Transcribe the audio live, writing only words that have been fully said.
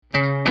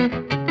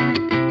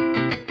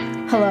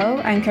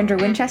Hello, I'm Kendra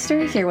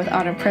Winchester here with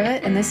Autumn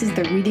Privet, and this is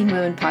the Reading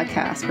Women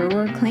podcast, where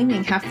we're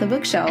claiming half the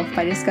bookshelf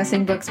by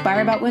discussing books by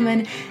or about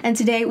women. And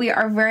today we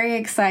are very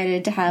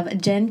excited to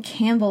have Jen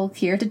Campbell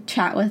here to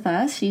chat with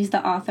us. She's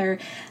the author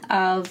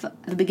of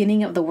The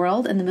Beginning of the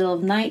World in the Middle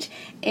of Night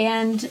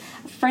and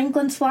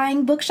Franklin's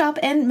Flying Bookshop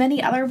and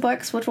many other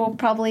books, which we'll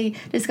probably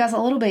discuss a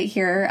little bit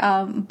here.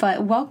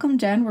 But welcome,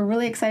 Jen. We're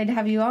really excited to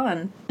have you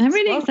on. I'm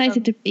really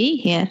excited to be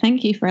here.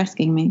 Thank you for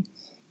asking me.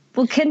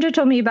 Well, Kendra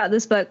told me about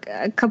this book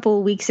a couple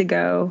of weeks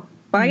ago.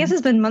 Well, I guess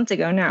it's been months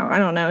ago now. I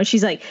don't know.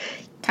 She's like,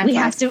 you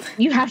have to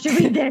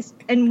read this,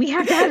 and we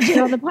have to have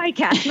Jen on the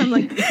podcast. And I'm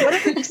like,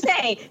 whatever you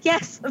say.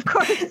 Yes, of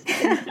course.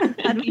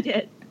 And we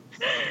did.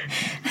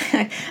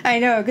 I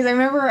know, because I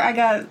remember I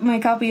got my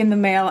copy in the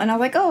mail, and I was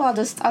like, oh, I'll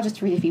just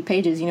read a few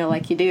pages,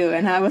 like you do.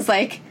 And I was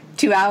like,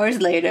 2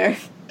 hours later,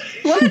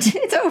 what?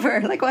 It's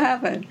over. Like, what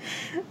happened?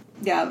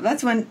 Yeah,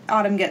 that's when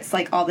Autumn gets,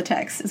 all the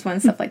texts, is when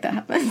stuff like that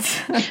happens.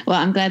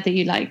 Well, I'm glad that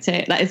you liked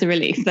it. That is a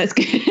relief. That's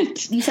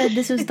good. You said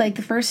this was, the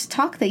first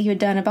talk that you had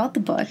done about the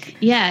book.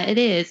 Yeah, it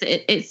is.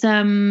 It's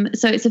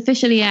so it's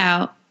officially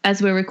out.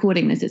 As we're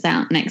recording this, it's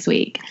out next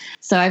week.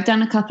 So I've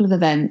done a couple of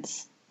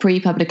events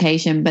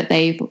pre-publication, but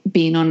they've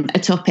been on a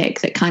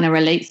topic that kind of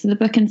relates to the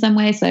book in some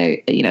way. So,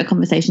 a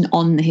conversation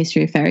on the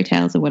history of fairy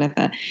tales or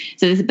whatever.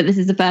 So this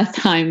is the first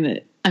time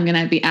that I'm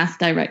going to be asked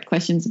direct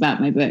questions about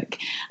my book.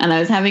 And I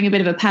was having a bit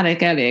of a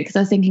panic earlier because I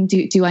was thinking,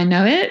 do I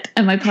know it?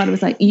 And my partner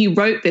was like, you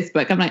wrote this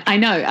book. I'm like, I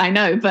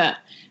know, but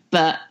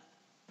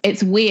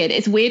it's weird.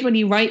 It's weird when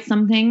you write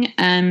something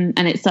and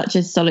it's such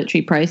a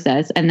solitary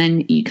process, and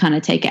then you kind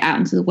of take it out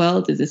into the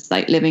world as this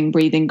living,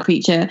 breathing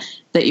creature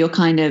that you're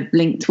kind of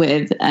linked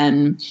with,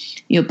 and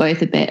you're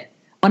both a bit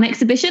on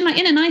exhibition,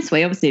 in a nice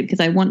way, obviously, because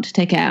I want to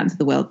take it out into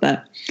the world,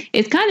 but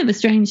it's kind of a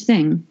strange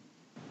thing,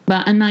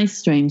 but a nice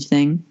strange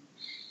thing.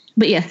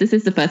 But yes, this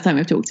is the first time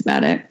I've talked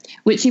about it,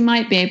 which you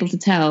might be able to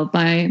tell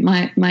by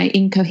my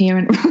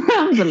incoherent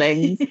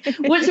ramblings,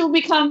 which will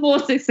become more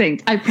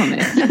succinct, I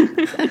promise.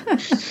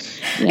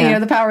 Yeah.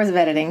 The powers of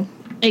editing.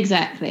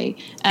 Exactly.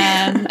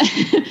 But,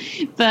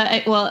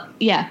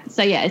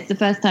 So, it's the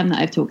first time that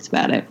I've talked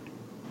about it.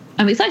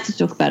 I'm excited to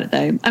talk about it,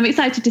 though. I'm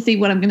excited to see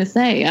what I'm going to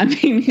say. I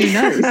mean, who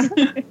knows?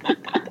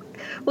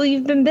 Well,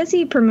 you've been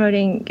busy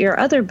promoting your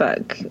other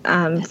book,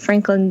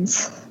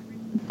 Franklin's...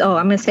 Oh,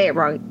 I'm going to say it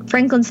wrong.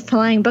 Franklin's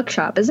Flying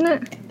Bookshop, isn't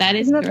it? That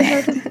is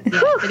correct. A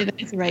bit of an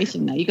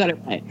iteration, though. You got it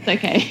right. It's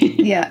okay.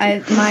 Yeah,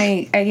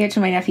 I gave it to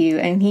my nephew,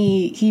 and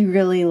he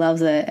really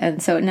loves it.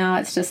 And so now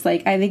it's just I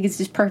think it's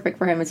just perfect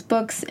for him. It's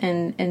books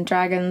and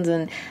dragons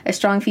and a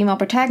strong female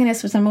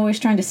protagonist, which I'm always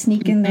trying to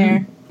sneak in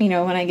there,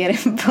 when I get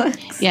it in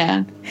books.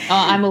 Yeah. Oh,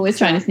 I'm always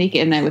trying to sneak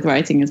it in there with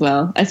writing as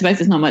well. I suppose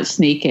it's not much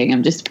sneaking.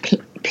 I'm just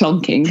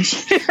plonking.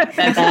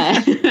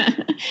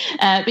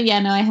 But yeah,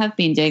 no, I have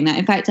been doing that.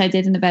 In fact, I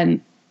did an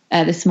event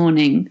this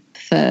morning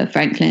for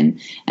Franklin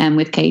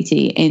with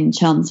Katie in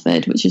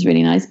Chelmsford, which was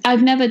really nice.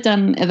 I've never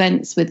done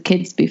events with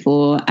kids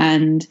before,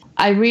 and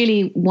I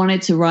really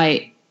wanted to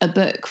write a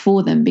book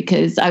for them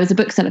because I was a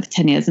bookseller for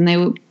 10 years, and they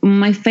were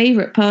my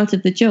favorite part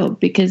of the job,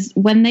 because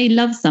when they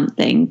love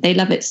something, they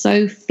love it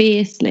so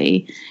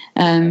fiercely.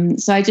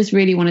 So I just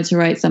really wanted to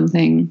write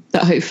something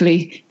that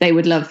hopefully they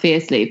would love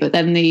fiercely. But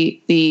then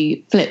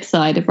the flip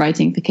side of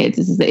writing for kids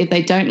is that if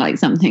they don't like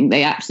something,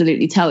 they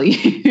absolutely tell you.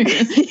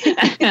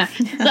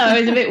 So I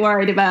was a bit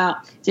worried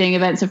about doing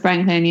events for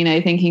Franklin,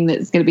 thinking that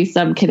there's going to be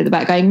some kid at the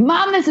back going,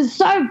 Mom, this is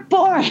so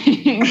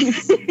boring.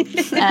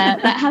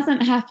 That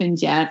hasn't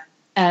happened yet.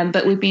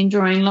 But we've been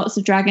drawing lots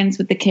of dragons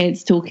with the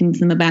kids, talking to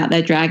them about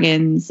their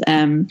dragons.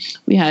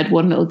 We had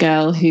one little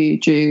girl who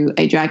drew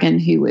a dragon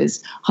who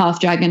was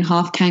half dragon,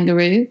 half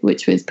kangaroo,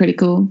 which was pretty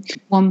cool.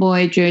 One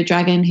boy drew a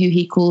dragon who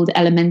he called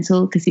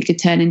Elemental because he could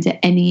turn into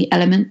any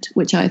element,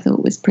 which I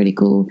thought was pretty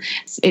cool.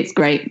 It's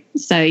great.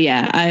 So,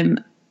 yeah, I'm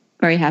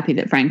very happy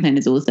that Franklin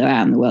is also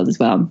out in the world as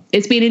well.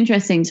 It's been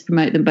interesting to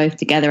promote them both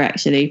together,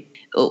 actually.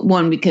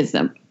 One, because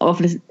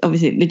obviously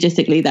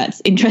logistically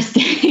that's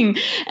interesting,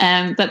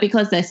 but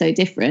because they're so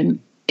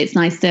different, it's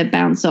nice to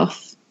bounce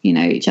off,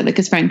 each other.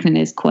 Because Franklin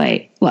is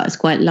it's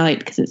quite light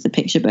because it's a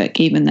picture book,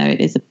 even though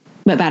it is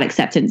about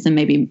acceptance and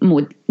maybe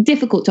more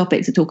difficult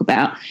topics to talk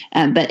about.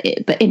 But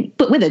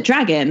with a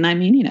dragon, I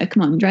mean,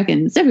 come on,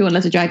 dragons. Everyone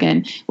loves a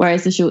dragon.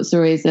 Whereas the short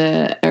stories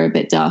are a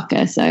bit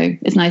darker, so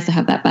it's nice to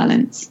have that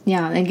balance.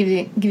 Yeah, and give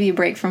you a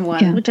break from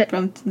one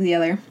from the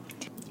other.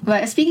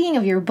 But speaking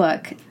of your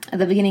book,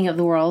 The Beginning of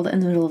the World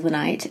in the Middle of the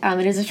Night,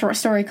 it is a short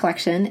story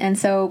collection. And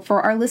so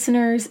for our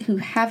listeners who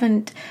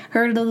haven't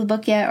heard of the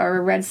book yet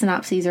or read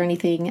synopses or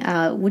anything,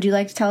 would you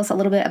like to tell us a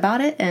little bit about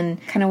it and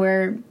kind of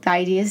where the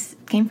ideas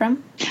came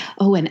from?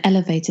 Oh, an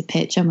elevator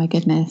pitch. Oh, my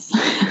goodness.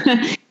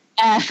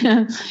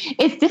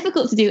 It's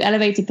difficult to do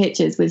elevator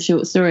pitches with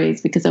short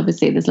stories because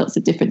obviously there's lots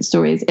of different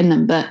stories in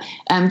them. But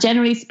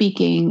generally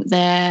speaking,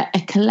 they're a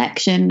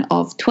collection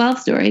of 12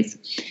 stories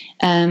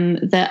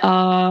that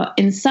are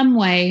in some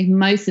way,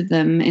 most of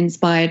them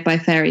inspired by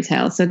fairy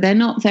tales. So they're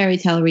not fairy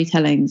tale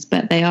retellings,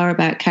 but they are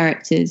about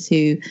characters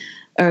who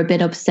are a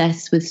bit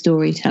obsessed with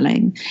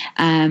storytelling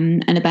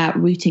and about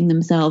rooting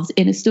themselves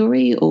in a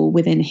story or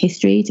within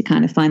history to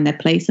kind of find their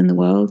place in the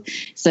world.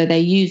 So they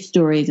use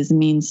stories as a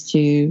means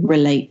to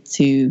relate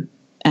to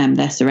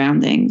their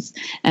surroundings.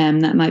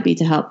 That might be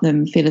to help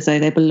them feel as though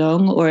they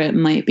belong, or it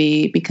might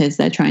be because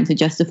they're trying to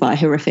justify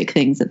horrific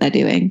things that they're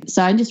doing.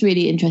 So I'm just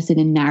really interested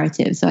in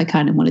narrative. So I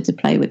kind of wanted to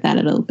play with that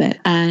a little bit.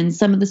 And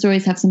some of the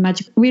stories have some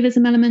magic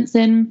realism elements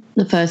in.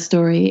 The first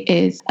story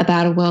is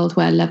about a world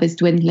where love is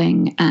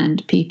dwindling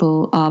and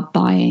people are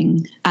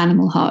buying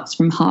animal hearts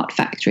from heart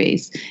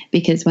factories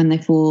because when they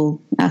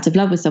fall out of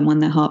love with someone,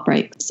 their heart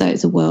breaks. So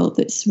it's a world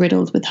that's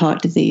riddled with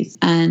heart disease.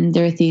 And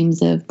there are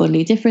themes of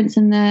bodily difference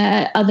in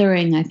there.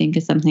 Othering, I think,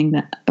 is something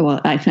that,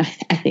 well, I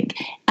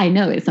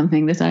know it's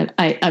something that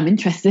I'm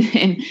interested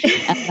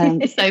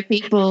in. So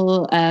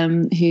people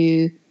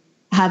who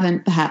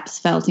haven't perhaps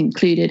felt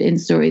included in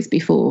stories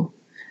before.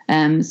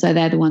 So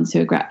they're the ones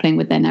who are grappling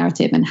with their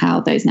narrative and how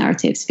those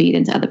narratives feed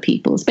into other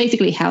people's.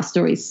 Basically how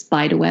stories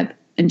spiderweb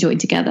and join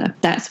together.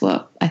 That's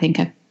what I think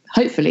I've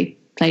hopefully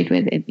played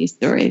with in these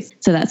stories.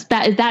 So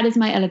that is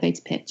my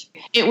elevator pitch.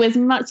 It was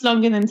much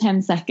longer than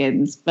 10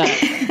 seconds, but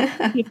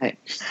you know.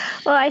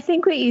 Well, I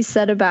think what you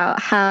said about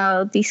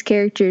how these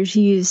characters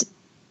use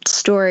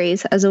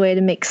stories as a way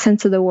to make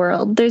sense of the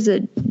world. There's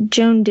a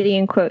Joan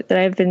Didion quote that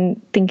I've been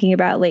thinking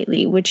about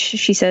lately, which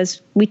she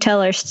says, "We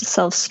tell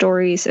ourselves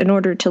stories in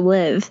order to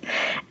live."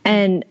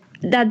 And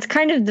that's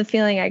kind of the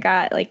feeling I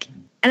got.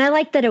 And I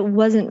like that it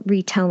wasn't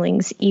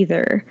retellings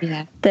either.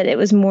 Yeah. That it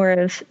was more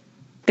of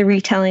the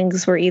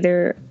retellings were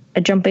either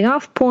a jumping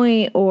off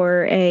point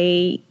or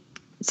a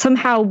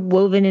somehow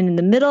woven in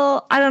the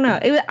middle. I don't know.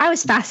 I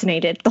was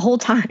fascinated the whole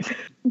time.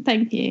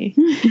 Thank you.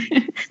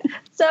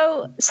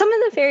 So some of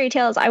the fairy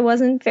tales I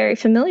wasn't very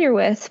familiar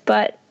with,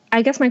 but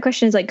I guess my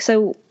question is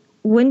so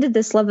when did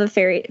this love of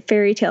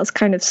fairy tales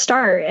kind of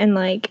start? And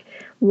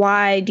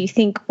why do you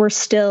think we're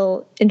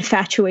still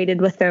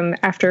infatuated with them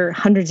after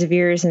hundreds of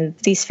years and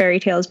these fairy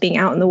tales being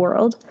out in the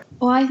world?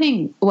 Well, I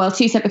think,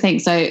 two separate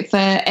things. So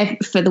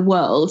for the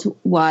world,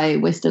 why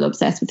we're still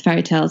obsessed with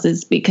fairy tales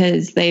is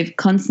because they've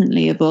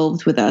constantly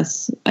evolved with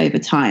us over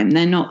time.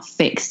 They're not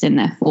fixed in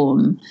their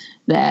form.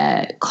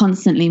 They're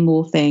constantly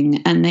morphing,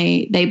 and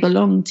they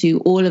belong to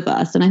all of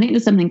us. And I think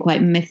there's something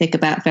quite mythic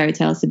about fairy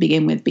tales to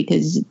begin with,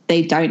 because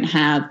they don't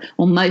have,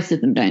 or most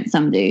of them don't,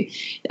 some do,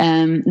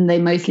 they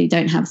mostly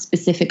don't have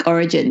specific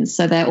origins.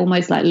 So they're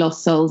almost like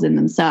lost souls in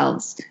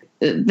themselves.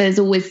 There's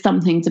always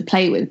something to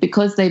play with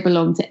because they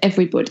belong to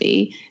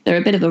everybody. They're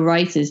a bit of a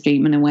writer's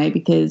dream in a way,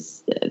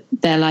 because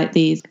they're like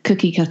these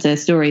cookie cutter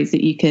stories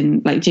that you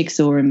can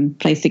jigsaw and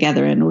place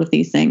together and all of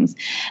these things.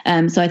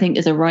 So I think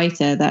as a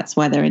writer, that's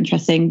why they're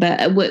interesting.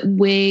 But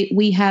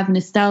we have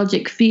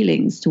nostalgic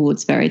feelings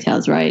towards fairy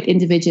tales, right?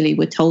 Individually,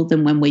 we're told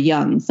them when we're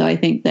young. So I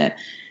think that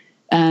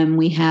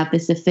we have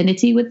this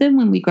affinity with them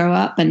when we grow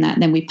up, and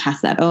then we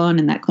pass that on,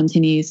 and that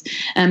continues.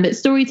 But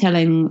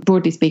storytelling,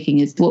 broadly speaking,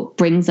 is what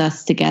brings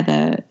us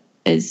together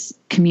as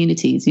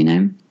communities,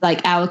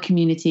 like our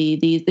community.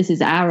 This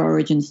is our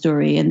origin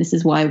story, and this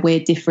is why we're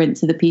different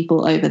to the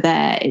people over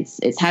there.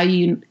 It's how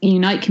you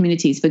unite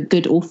communities for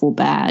good or for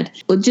bad,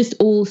 or just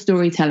all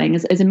storytelling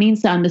as a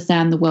means to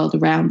understand the world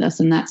around us.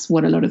 And that's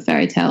what a lot of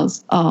fairy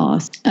tales are.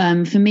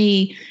 For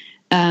me,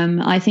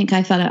 I think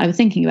I was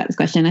thinking about this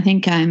question. I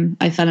think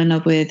I fell in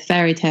love with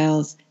fairy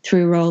tales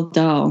through Roald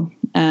Dahl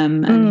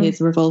and his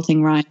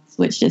Revolting Rhymes,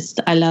 which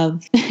I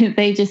love.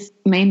 They just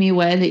made me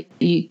aware that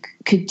you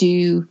could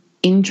do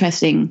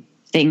interesting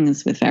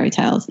things with fairy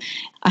tales.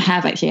 I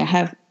have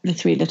the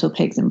Three Little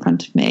Pigs in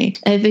front of me.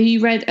 Have you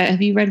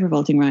read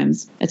Revolting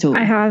Rhymes at all?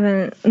 I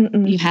haven't.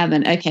 You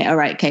haven't? Okay, all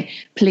right. Okay,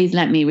 please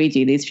let me read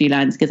you these few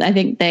lines, because I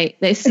think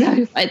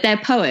they're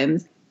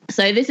poems.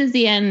 So this is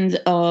the end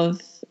of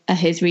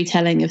his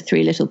retelling of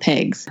Three Little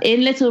Pigs.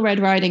 In Little Red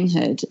Riding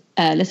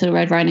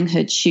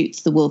Hood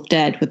shoots the wolf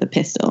dead with a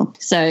pistol.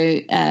 So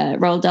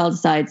Roald Dahl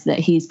decides that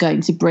he's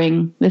going to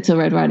bring Little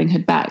Red Riding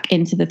Hood back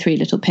into the Three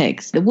Little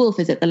Pigs. The wolf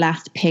is at the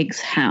last pig's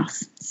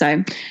house.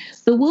 So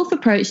the wolf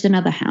approached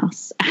another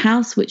house, a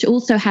house which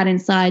also had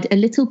inside a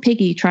little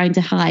piggy trying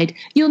to hide.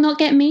 "You'll not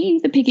get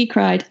me," the piggy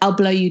cried. "I'll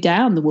blow you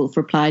down," the wolf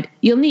replied.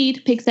 "You'll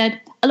need," pig said,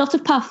 "a lot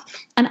of puff,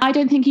 and I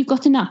don't think you've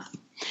got enough."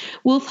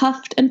 Wolf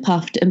huffed and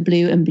puffed and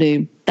blew and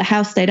blew. The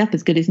house stayed up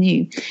as good as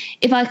new.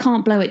 "If I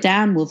can't blow it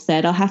down," Wolf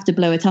said, "I'll have to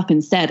blow it up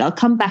instead. I'll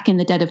come back in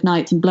the dead of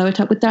night and blow it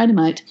up with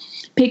dynamite."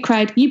 Pig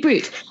cried, "You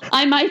brute,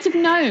 I might have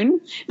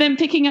known." Then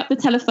picking up the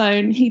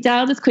telephone, he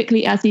dialed as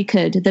quickly as he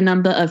could the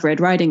number of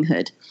Red Riding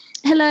Hood.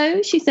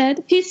 "Hello," she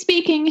said. "Who's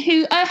speaking?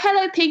 Who?" "Oh,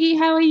 hello, Piggy.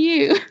 How are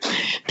you?"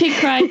 Pig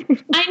cried,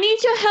 "I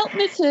need your help,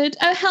 Miss Hood.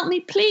 Oh, help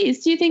me,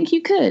 please. Do you think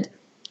you could?"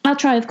 "I'll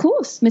try, of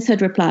course," Miss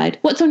Hood replied.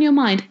 "What's on your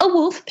mind?" "A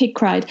wolf," Pig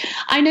cried.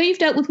 "I know you've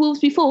dealt with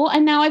wolves before,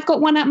 and now I've got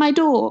one at my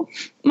door."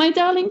 "My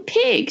darling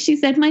Pig," she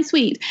said, "my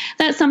sweet,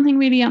 that's something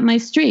really up my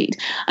street.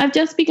 I've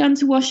just begun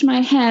to wash my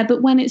hair,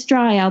 but when it's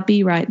dry, I'll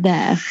be right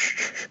there."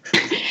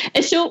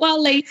 A short while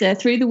later,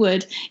 through the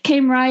wood,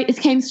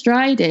 came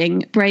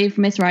striding brave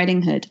Miss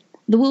Riding Hood.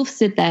 The wolf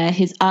stood there,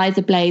 his eyes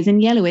ablaze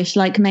and yellowish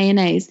like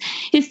mayonnaise.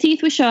 His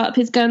teeth were sharp,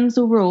 his guns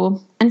were raw,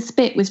 and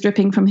spit was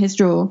dripping from his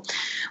jaw.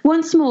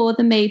 Once more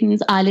the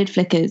maiden's eyelid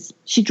flickers.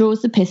 She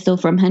draws the pistol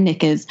from her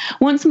knickers.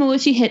 Once more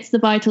she hits the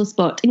vital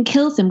spot and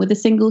kills him with a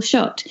single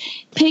shot.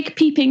 Pig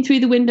peeping through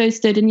the window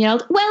stood and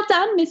yelled, "Well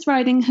done, Miss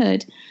Riding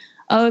Hood."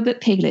 Oh,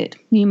 but Piglet,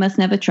 you must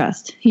never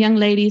trust young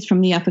ladies from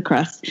the upper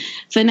crust.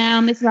 For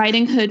now, Miss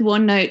Riding Hood,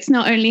 one notes,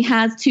 not only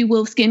has 2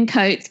 wolfskin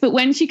coats, but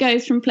when she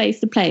goes from place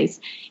to place,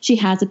 she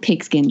has a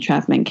pigskin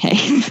traveling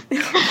case.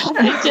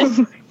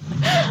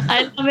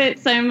 I love it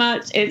so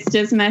much. It's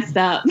just messed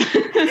up.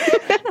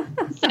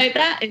 So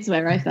that is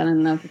where I fell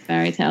in love with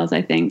fairy tales,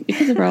 I think,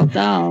 because of Roald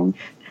Dahl.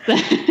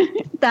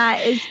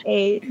 That is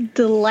a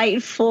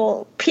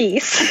delightful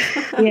piece.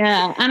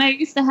 Yeah, and I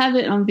used to have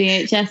it on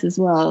VHS as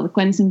well.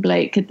 Quentin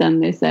Blake had done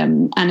this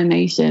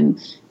animation,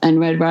 and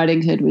Red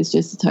Riding Hood was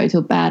just a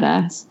total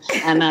badass.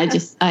 And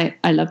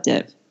I loved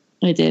it.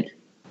 I did.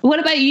 What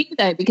about you,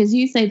 though? Because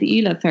you say that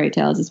you love fairy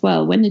tales as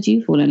well. When did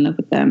you fall in love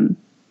with them?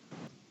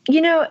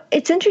 You know,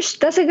 it's interesting.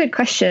 That's a good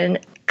question,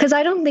 because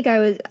I don't think I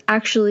was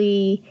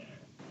actually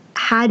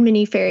had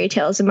many fairy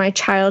tales in my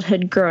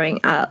childhood growing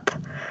up.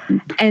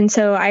 And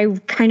so I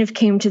kind of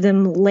came to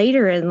them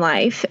later in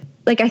life.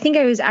 Like, I think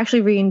I was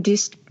actually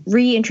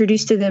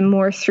reintroduced to them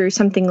more through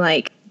something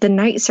like The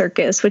Night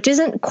Circus, which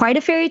isn't quite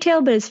a fairy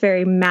tale, but it's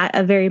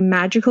a very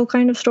magical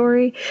kind of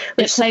story.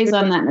 Which plays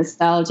on that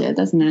nostalgia,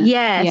 doesn't it?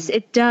 Yes, yeah.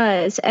 It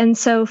does. And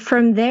so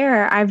from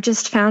there, I've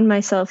just found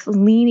myself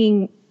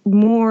leaning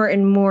more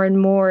and more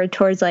and more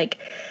towards like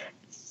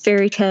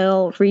fairy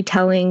tale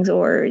retellings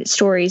or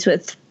stories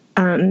with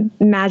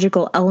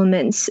magical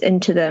elements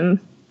into them.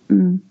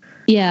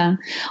 Yeah.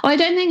 I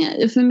don't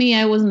think, for me,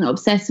 I wasn't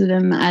obsessed with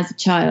them as a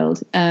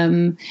child.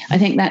 I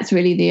think that's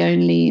really the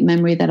only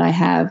memory that I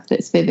have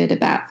that's vivid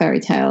about fairy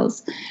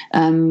tales.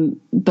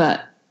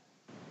 But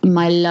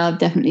my love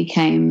definitely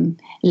came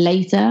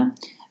later,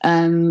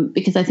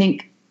 because I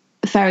think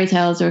fairy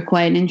tales are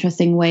quite an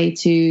interesting way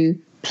to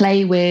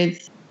play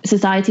with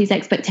society's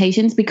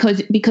expectations,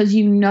 because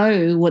you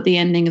know what the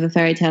ending of a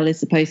fairy tale is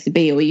supposed to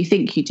be, or you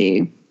think you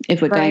do,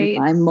 if we're going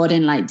by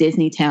modern like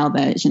Disney tale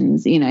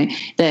versions, you know,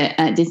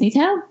 the Disney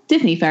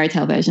fairy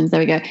tale versions, there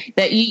we go,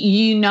 that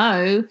you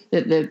know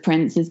that the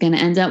prince is going to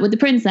end up with the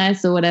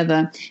princess or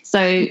whatever,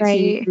 so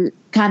to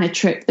kind of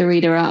trip the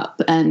reader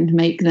up and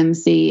make them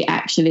see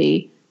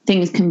actually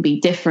things can be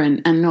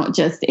different, and not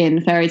just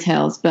in fairy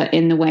tales but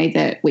in the way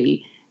that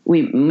we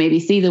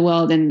maybe see the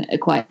world in a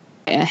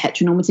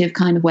heteronormative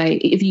kind of way.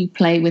 If you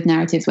play with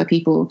narratives where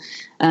people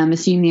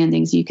assume the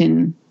endings, you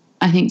can,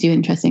 I think, do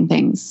interesting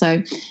things.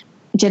 So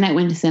Jeanette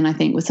Winterson, I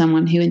think, was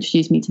someone who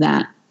introduced me to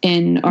that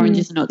in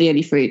Oranges Are Not the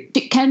Only Fruit.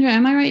 Kendra,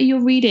 am I right?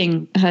 You're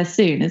reading her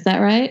soon, is that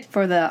right?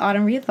 For the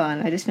autumn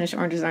readathon, I just finished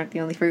Oranges Aren't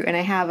the Only Fruit, and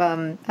I have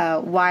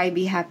Why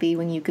Be Happy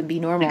When You Can Be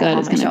Normal. Oh my God,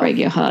 it's going to break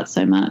your heart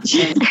so much.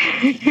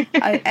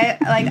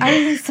 I was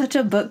in such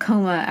a book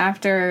coma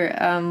after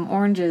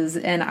Oranges,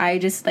 and I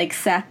just like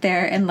sat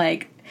there and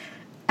like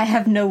I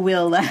have no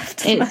will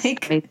left. It's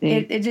like crazy.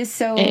 It just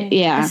so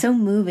it's so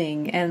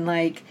moving, and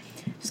like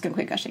just gonna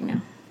quit gushing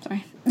now.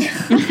 Sorry.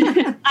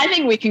 I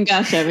think we can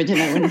gush over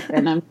Jeanette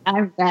Winterson.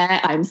 I'm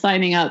there. I'm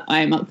signing up.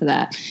 I'm up for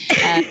that.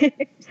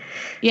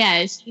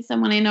 Yeah, she's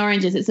someone in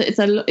Oranges.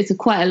 It's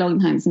quite a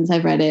long time since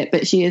I've read it,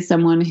 but she is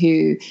someone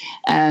who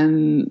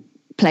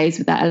plays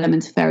with that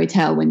element of fairy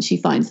tale when she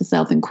finds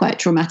herself in quite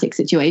traumatic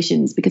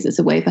situations, because it's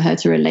a way for her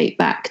to relate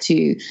back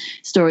to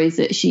stories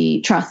that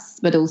she trusts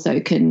but also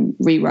can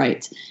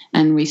rewrite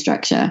and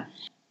restructure.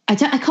 I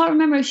can't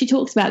remember if she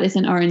talks about this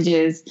in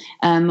Oranges,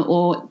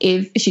 or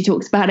if she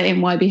talks about it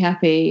in Why Be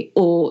Happy,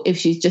 or if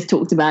she's just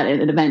talked about it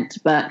at an event.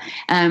 But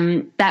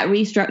that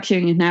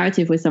restructuring of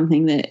narrative was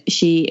something that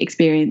she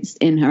experienced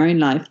in her own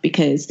life,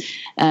 because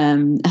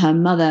her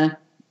mother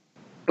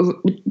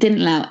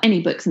didn't allow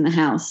any books in the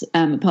house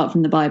apart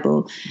from the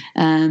Bible,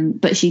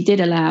 but she did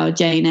allow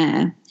Jane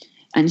Eyre.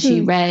 And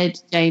she read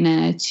Jane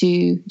Eyre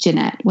to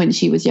Jeanette when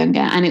she was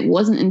younger. And it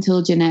wasn't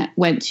until Jeanette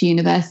went to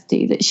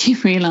university that she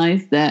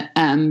realised that,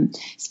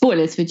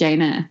 spoilers for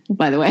Jane Eyre,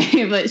 by the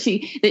way, but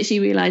she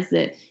realised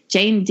that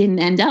Jane didn't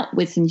end up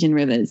with St. John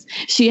Rivers.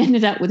 She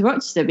ended up with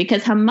Rochester,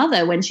 because her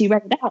mother, when she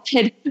read it out,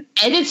 had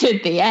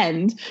edited the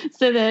end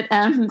so that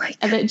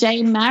that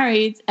Jane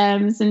married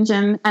St.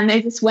 John, and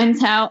they just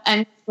went out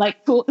and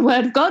like taught the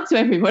word of God to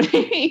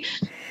everybody.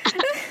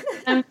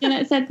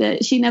 Jeanette said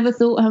that she never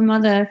thought her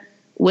mother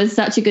was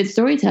such a good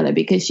storyteller,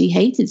 because she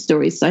hated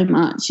stories so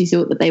much. She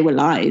thought that they were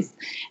lies.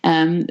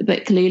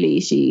 But clearly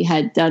she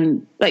had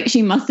done, like,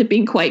 she must have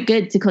been quite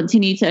good to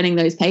continue turning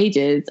those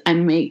pages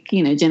and make,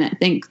 you know, Jeanette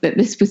think that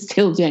this was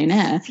still Jane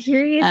Eyre.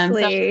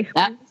 Seriously. So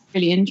that was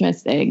really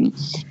interesting.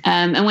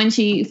 And when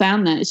she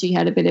found that, she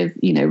had a bit of,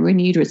 you know,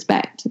 renewed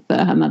respect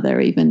for her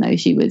mother, even though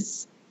she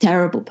was a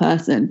terrible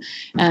person,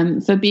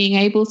 for being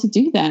able to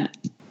do that.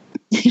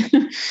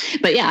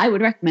 But yeah, I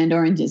would recommend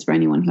Oranges for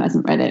anyone who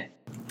hasn't read it.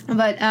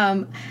 But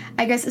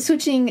I guess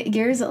switching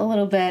gears a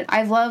little bit,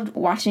 I've loved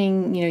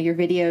watching, your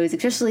videos,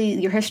 especially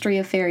your history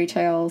of fairy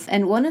tales.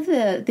 And one of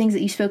the things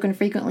that you've spoken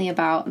frequently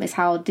about is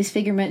how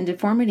disfigurement and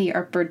deformity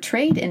are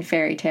portrayed in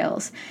fairy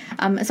tales.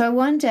 So I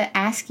wanted to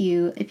ask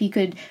you if you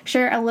could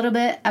share a little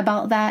bit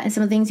about that and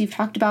some of the things you've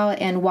talked about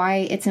and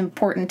why it's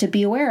important to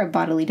be aware of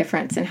bodily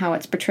difference and how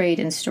it's portrayed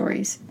in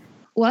stories.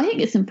 Well, I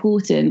think it's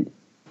important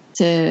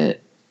to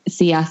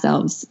see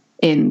ourselves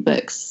in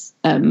books,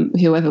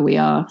 whoever we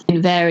are,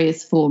 in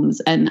various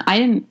forms. And I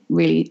didn't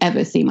really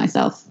ever see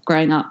myself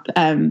growing up.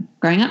 No,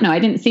 I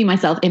didn't see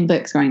myself in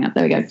books growing up.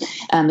 There we go.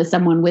 As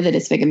someone with a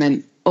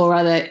disfigurement, or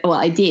rather, well,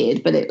 I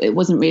did, but it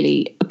wasn't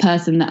really a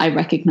person that I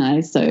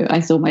recognized. So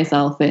I saw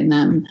myself in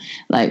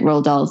like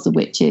Roald Dahl's The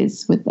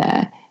Witches with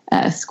their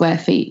square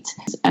feet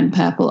and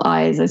purple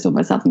eyes. I saw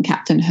myself in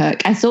Captain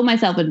Hook. I saw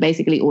myself in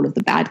basically all of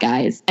the bad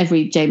guys,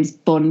 every James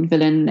Bond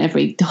villain,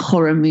 every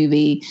horror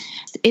movie.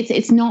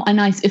 It's not a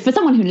nice, for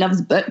someone who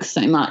loves books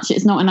so much,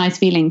 it's not a nice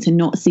feeling to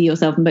not see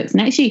yourself in books. And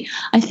actually,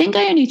 I think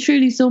I only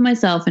truly saw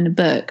myself in a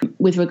book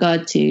with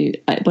regard to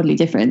bodily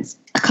difference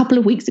a couple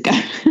of weeks ago,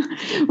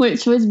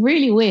 which was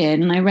really weird.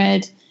 And I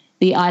read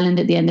The Island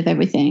at the End of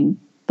Everything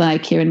by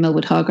Kieran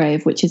Millward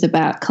Hargrave, which is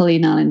about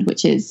Colleen Island,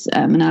 which is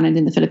an island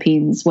in the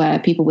Philippines where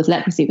people with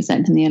leprosy were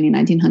sent in the early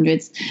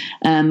 1900s.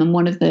 And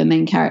one of the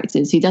main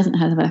characters, who doesn't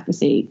have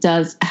leprosy,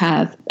 does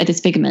have a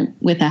disfigurement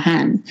with her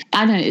hand.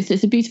 I don't know,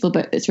 it's a beautiful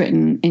book that's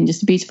written in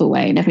just a beautiful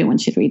way, and everyone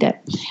should read it.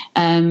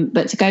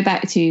 But to go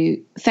back to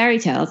fairy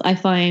tales, I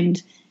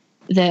find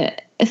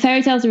that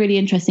fairy tales are really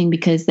interesting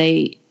because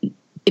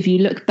if you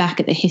look back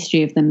at the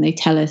history of them, they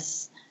tell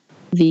us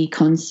the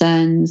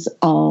concerns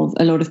of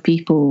a lot of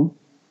people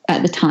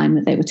at the time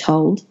that they were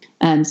told.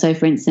 So,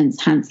 for instance,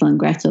 Hansel and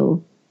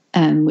Gretel,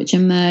 which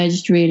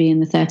emerged really in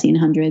the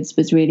 1300s,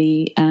 was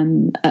really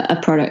a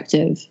product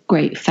of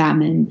great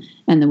famine.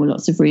 And there were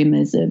lots of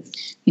rumours of,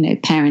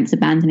 parents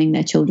abandoning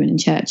their children in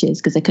churches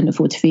because they couldn't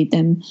afford to feed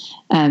them,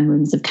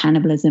 rumours of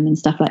cannibalism and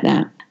stuff like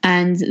that.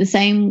 And the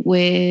same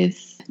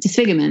with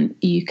disfigurement.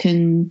 You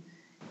can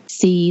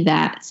see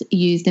that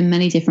used in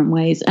many different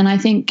ways. And I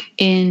think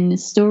in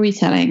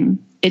storytelling,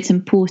 it's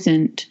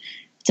important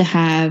to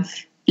have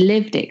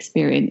lived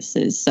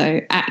experiences, so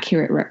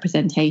accurate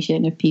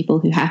representation of people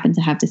who happen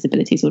to have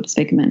disabilities or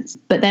disfigurements.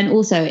 But then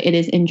also it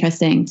is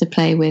interesting to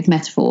play with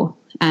metaphor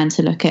and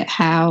to look at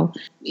how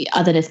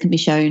otherness can be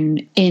shown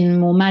in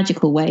more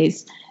magical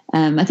ways.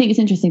 I think it's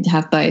interesting to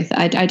have both.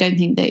 I don't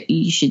think that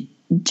you should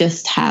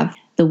just have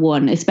the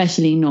one,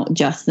 especially not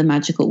just the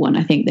magical one.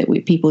 I think that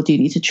people do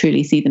need to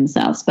truly see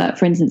themselves. But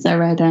for instance, I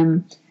read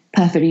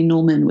Perfectly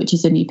Norman, which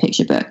is a new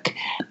picture book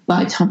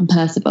by Tom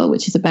Percival,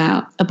 which is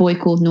about a boy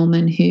called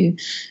Norman who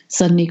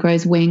suddenly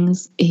grows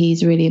wings.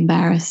 He's really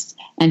embarrassed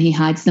and he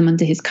hides them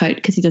under his coat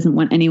because he doesn't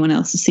want anyone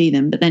else to see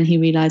them. But then he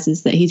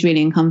realizes that he's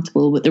really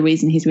uncomfortable, but the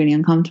reason he's really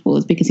uncomfortable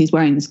is because he's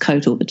wearing this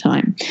coat all the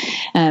time.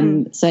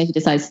 So he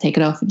decides to take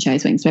it off and show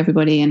his wings to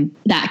everybody. And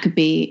that could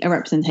be a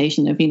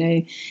representation of,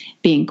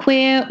 being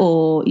queer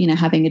or,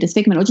 having a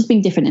disfigurement or just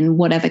being different in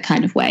whatever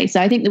kind of way. So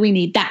I think that we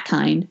need that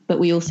kind, but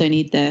we also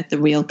need the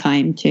real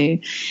kind too.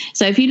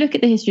 So if you look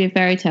at the history of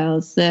fairy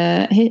tales,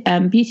 the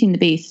Beauty and the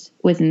Beast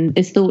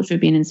is thought to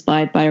have been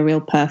inspired by a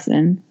real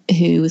person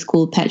who was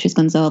called Petrus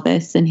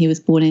Gonsalves, and he was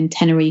born in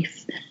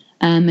Tenerife.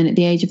 And at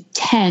the age of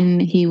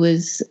 10, he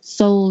was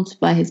sold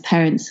by his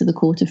parents to the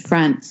court of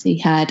France. He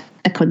had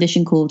a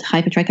condition called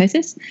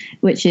hypertrichosis,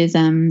 which is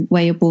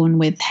where you're born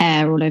with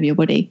hair all over your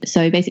body.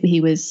 So basically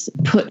he was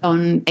put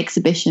on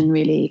exhibition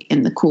really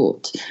in the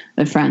court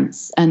of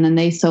France. And then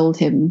they sold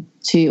him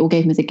or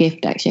gave him as a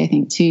gift, actually, I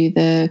think, to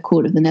the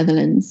court of the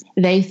Netherlands.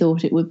 They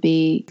thought it would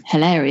be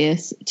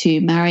hilarious to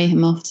marry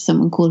him off to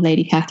someone called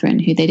Lady Catherine,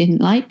 who they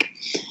didn't like.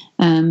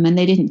 And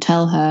they didn't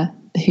tell her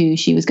who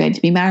she was going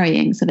to be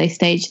marrying. So they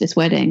staged this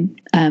wedding.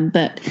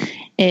 But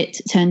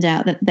it turned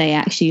out that they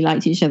actually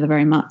liked each other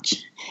very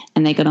much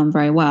and they got on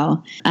very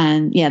well.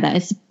 And yeah, that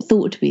is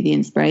thought to be the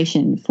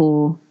inspiration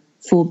for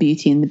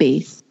Beauty and the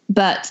Beast.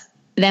 But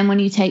then when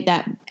you take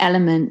that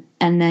element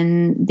and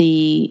then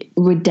the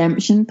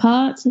redemption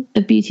part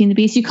of Beauty and the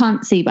Beast, you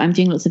can't see, but I'm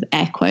doing lots of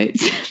air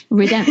quotes,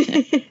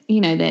 redemption,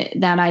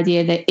 that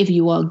idea that if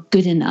you are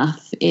good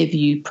enough, if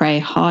you pray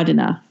hard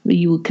enough,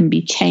 you can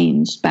be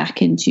changed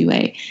back into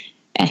a,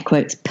 air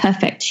quotes,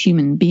 perfect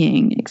human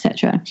being,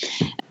 etc.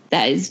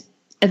 That is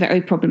a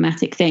very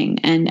problematic thing.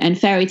 And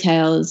fairy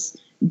tales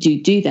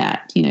do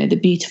that. The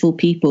beautiful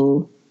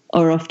people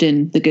are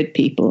often the good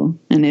people.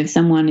 And if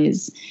someone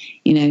is,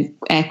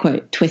 air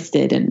quote,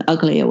 twisted and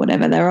ugly or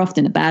whatever, they're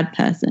often a bad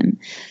person.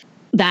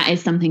 That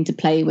is something to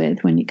play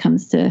with when it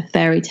comes to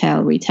fairy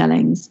tale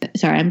retellings.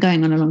 Sorry, I'm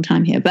going on a long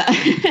time here, but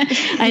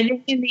I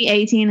think in the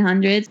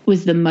 1800s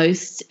was the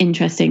most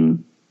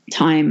interesting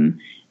time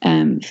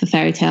for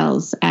fairy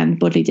tales and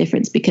bodily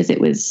difference, because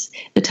it was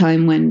the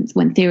time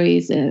when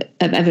theories of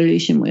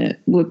evolution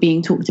were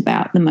being talked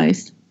about the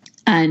most.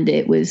 And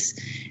it was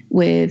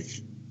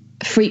with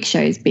freak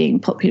shows being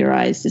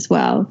popularized as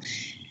well.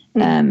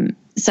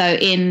 So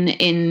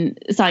in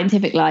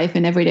scientific life,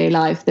 in everyday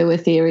life, there were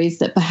theories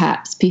that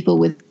perhaps people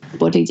with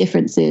body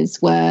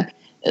differences were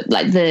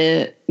like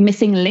the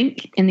missing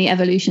link in the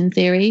evolution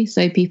theory.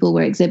 So people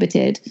were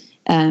exhibited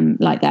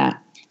like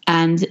that.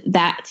 And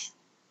that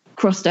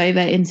crossed over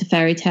into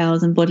fairy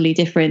tales and bodily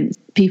difference.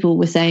 People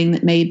were saying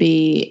that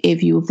maybe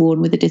if you were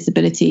born with a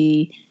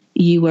disability,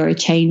 you were a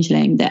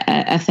changeling, that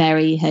a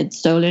fairy had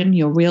stolen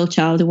your real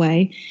child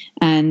away,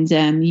 and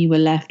you were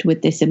left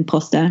with this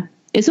imposter.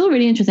 It's all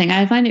really interesting.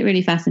 I find it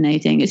really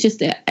fascinating. It's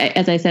just,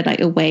 as I said, like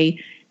a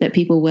way that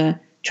people were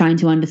trying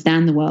to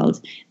understand the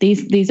world.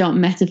 These aren't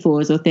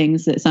metaphors or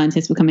things that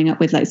scientists were coming up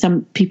with. Like,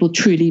 some people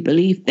truly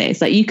believe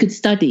this. Like, you could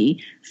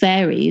study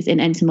fairies in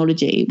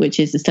entomology, which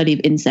is the study of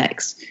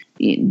insects.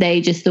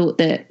 They just thought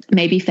that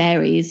maybe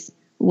fairies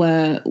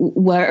were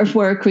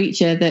a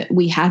creature that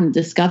we hadn't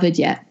discovered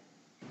yet.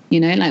 You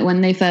know, like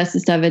when they first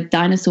discovered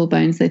dinosaur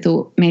bones, they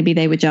thought maybe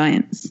they were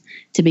giants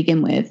to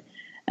begin with.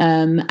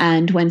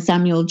 And when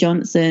Samuel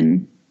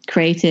Johnson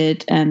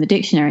created the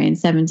dictionary in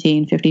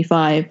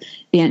 1755,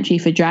 the entry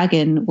for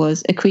dragon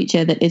was a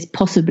creature that is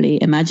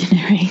possibly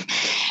imaginary.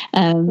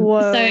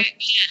 So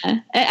yeah,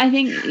 I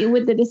think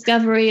with the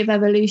discovery of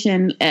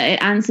evolution,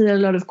 it answered a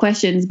lot of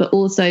questions, but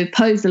also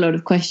posed a lot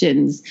of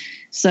questions.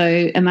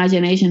 So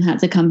imagination had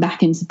to come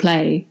back into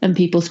play, and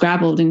people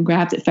scrabbled and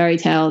grabbed at fairy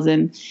tales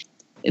and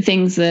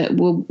things that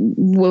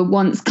were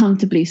once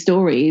comfortably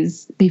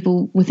stories.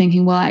 People were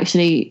thinking, well,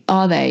 actually,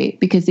 are they?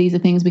 Because these are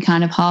things we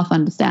kind of half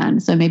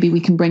understand. So maybe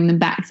we can bring them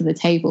back to the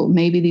table.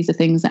 Maybe these are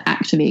things that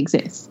actually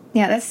exist.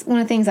 Yeah, that's one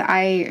of the things that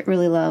I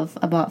really love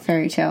about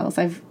fairy tales.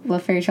 I've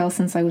loved fairy tales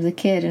since I was a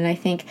kid. And I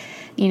think,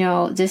 you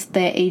know, just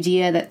the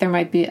idea that there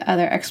might be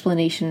other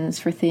explanations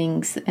for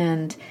things.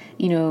 And,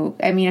 you know,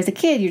 I mean, as a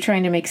kid, you're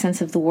trying to make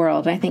sense of the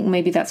world. And I think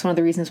maybe that's one of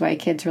the reasons why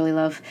kids really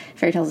love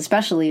fairy tales,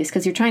 especially, is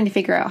because you're trying to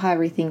figure out how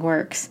everything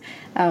works.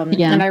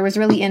 And I was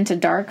really into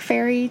dark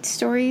fairy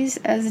stories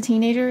as a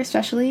teenager,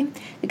 especially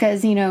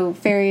because, you know,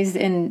 fairies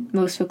in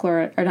most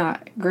folklore are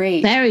not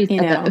great. Fairies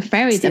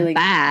are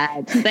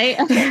bad. They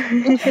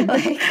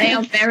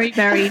are very,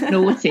 very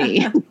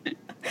naughty.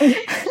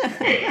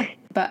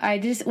 But I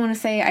just want to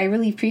say I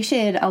really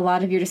appreciated a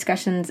lot of your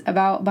discussions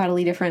about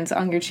bodily difference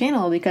on your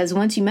channel, because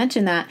once you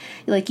mention that,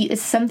 like,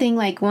 it's something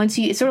like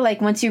it's sort of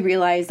like once you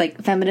realize, like,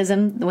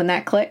 feminism, when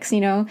that clicks, you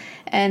know.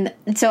 And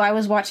so I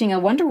was watching a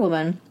Wonder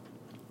Woman,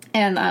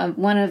 and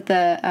one of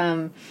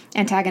the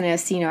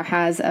antagonists, you know,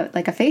 has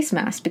a face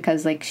mask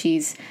because, like,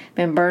 she's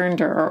been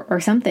burned or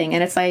something.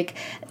 And it's like,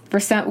 for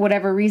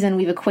whatever reason,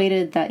 we've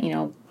equated that, you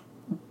know,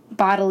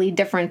 bodily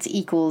difference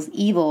equals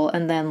evil,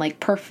 and then, like,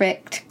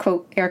 perfect,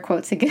 quote, air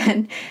quotes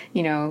again,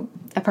 you know,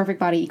 a perfect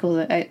body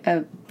equals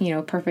a you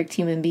know, perfect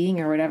human being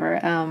or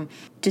whatever.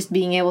 Just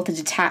being able to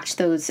detach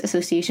those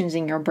associations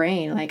in your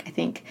brain, like, I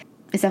think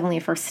it's definitely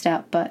a first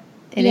step, but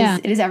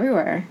it is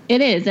everywhere.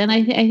 It is. And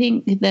I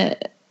think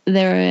that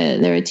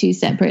there are two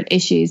separate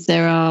issues.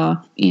 There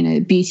are, you know,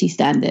 beauty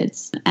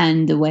standards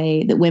and the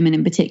way that women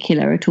in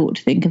particular are taught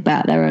to think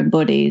about their own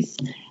bodies.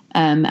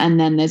 And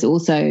then there's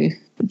also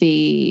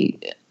the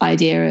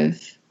idea of,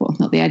 well,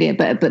 not the idea,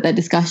 but the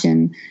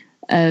discussion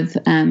of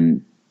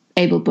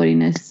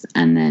able-bodiedness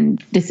and then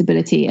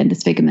disability and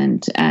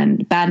disfigurement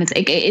and badness.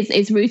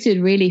 It's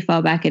rooted really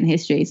far back in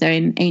history. So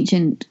in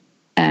ancient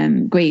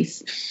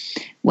Greece,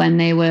 when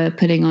they were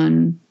putting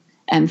on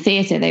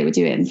theatre, they would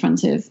do it in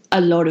front of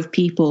a lot of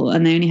people,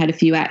 and they only had a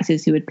few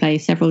actors who would play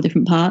several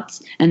different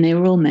parts, and they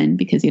were all men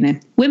because, you know,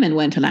 women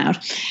weren't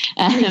allowed.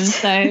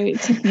 So,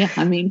 yeah,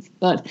 I mean,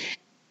 God,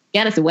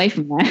 get us away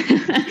from there.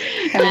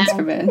 Heavens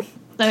forbid.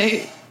 So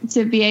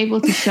to be able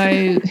to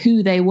show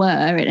who they were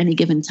at any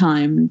given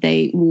time,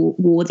 they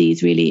wore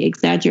these really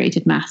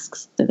exaggerated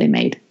masks that they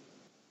made.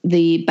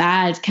 The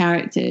bad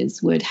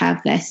characters would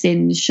have their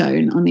sins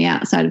shown on the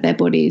outside of their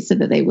bodies so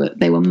that they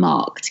were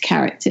marked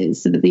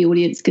characters, so that the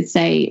audience could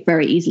say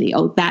very easily,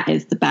 oh, that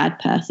is the bad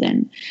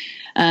person.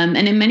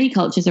 And in many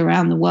cultures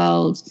around the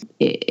world,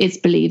 it was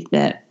believed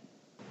that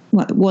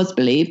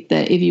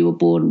if you were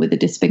born with a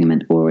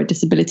disfigurement or a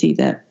disability,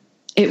 that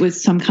it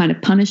was some kind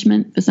of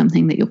punishment for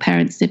something that your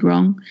parents did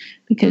wrong,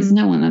 because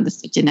no one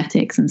understood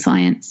genetics and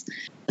science.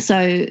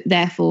 So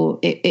therefore,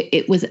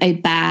 it was a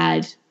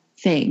bad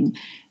thing.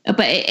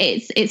 But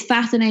it's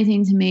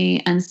fascinating to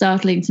me and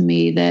startling to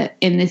me that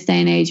in this day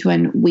and age,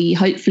 when we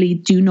hopefully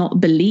do not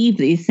believe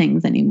these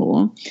things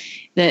anymore,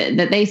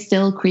 that they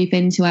still creep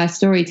into our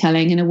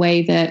storytelling in a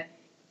way that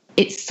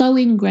it's so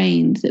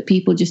ingrained that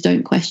people just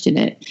don't question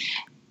it.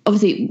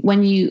 Obviously,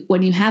 when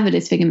you have a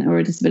disfigurement or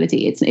a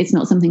disability, it's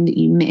not something that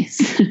you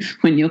miss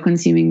when you're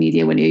consuming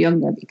media when you're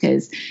younger,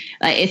 because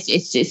like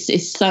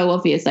it's so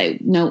obvious.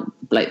 Like, no,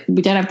 like,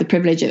 we don't have the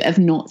privilege of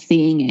not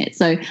seeing it.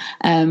 So,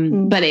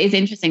 but it is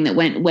interesting that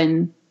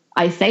when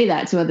I say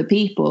that to other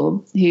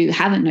people who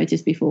haven't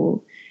noticed before,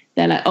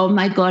 they're like, "Oh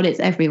my God, it's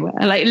everywhere!"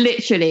 Like,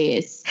 literally,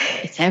 it's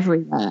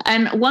everywhere.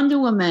 And Wonder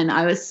Woman,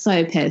 I was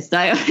so pissed.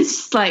 I was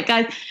just like,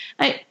 guys,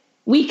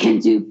 we can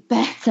do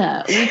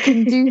better. We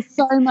can do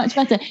so much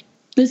better.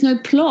 There's no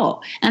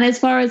plot. And as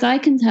far as I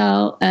can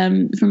tell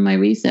from my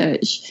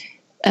research,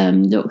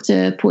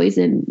 Dr.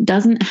 Poison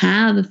doesn't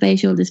have a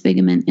facial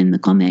disfigurement in the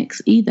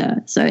comics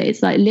either. So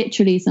it's like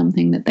literally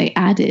something that they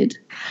added.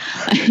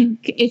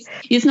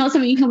 It's not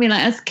something you can be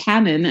like, that's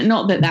canon.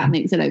 Not that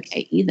makes it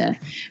okay either.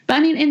 But I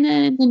mean,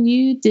 in the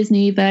new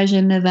Disney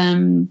version of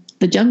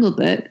The Jungle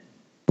Book,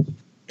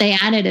 they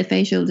added a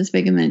facial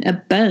disfigurement, a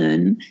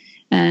burn,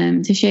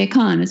 to Shere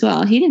Khan as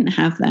well. He didn't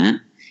have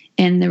that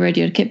in the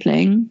Rudyard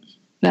Kipling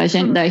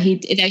version, though he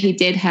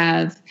did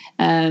have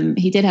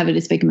a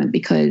disfigurement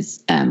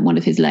because one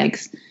of his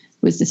legs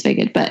was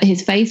disfigured, but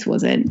his face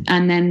wasn't.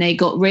 And then they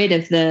got rid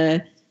of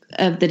the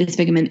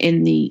disfigurement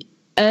in the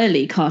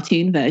early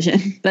cartoon version.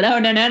 But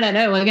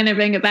no, we're going to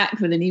bring it back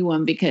for the new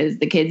one because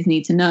the kids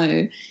need to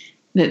know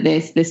that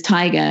this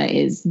tiger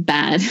is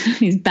bad.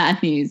 He's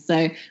bad news.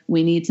 So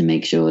we need to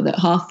make sure that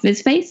half of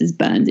his face is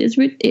burned. It's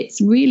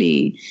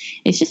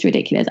just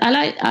ridiculous.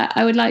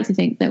 I would like to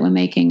think that we're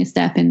making a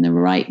step in the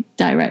right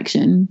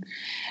direction.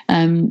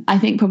 I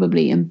think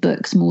probably in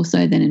books more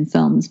so than in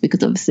films,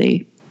 because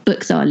obviously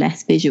books are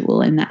less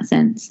visual in that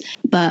sense.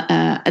 But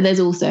there's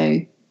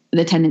also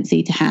the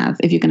tendency to have,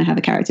 if you're going to have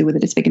a character with a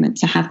disfigurement,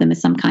 to have them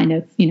as some kind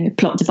of,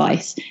 plot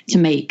device to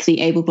make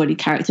the able-bodied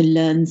character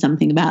learn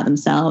something about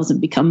themselves and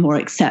become more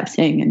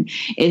accepting. And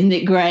isn't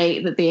it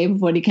great that the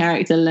able-bodied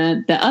character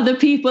learned that other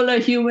people are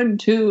human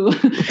too?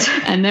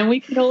 And then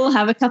we can all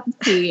have a cup of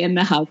tea and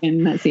a hug,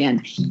 and that's the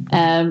end.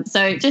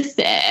 So just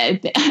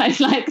I'd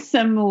like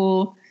some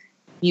more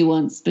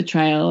nuanced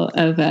portrayal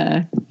of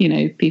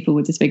people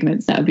with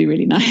disfigurements. That would be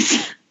really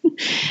nice.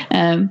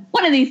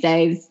 One of these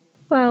days.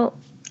 Well,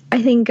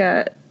 I think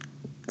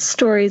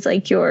stories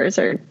like yours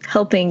are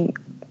helping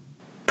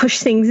push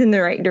things in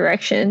the right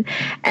direction.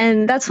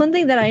 And that's one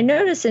thing that I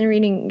noticed in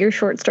reading your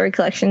short story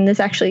collection. This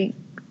actually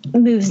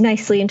moves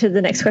nicely into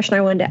the next question I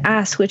wanted to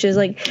ask, which is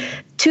like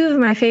two of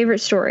my favorite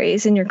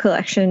stories in your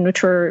collection,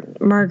 which were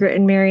Margaret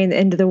and Mary and the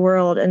End of the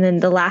World, and then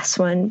the last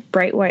one,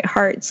 Bright White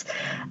Hearts.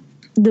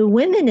 The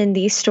women in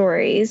these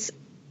stories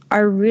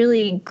are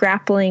really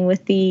grappling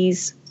with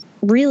these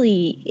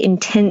really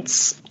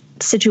intense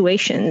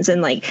situations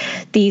and like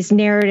these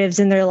narratives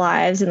in their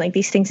lives and like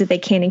these things that they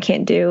can and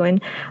can't do. And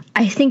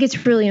I think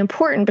it's really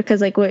important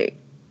because like what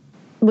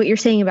you're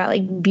saying about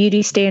like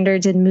beauty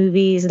standards in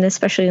movies, and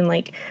especially in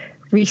like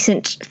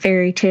recent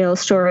fairy tale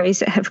stories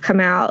that have come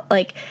out,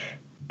 like,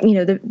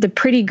 the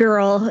pretty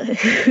girl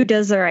who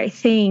does the right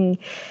thing,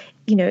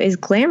 is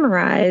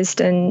glamorized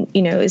and,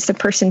 is the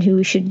person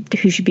who should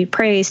be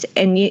praised.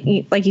 And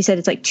like you said,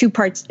 it's like two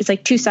parts, it's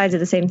like two sides of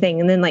the same thing.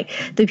 And then like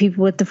the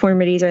people with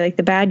deformities are like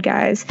the bad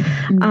guys.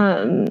 Mm-hmm.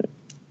 And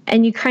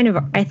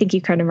I think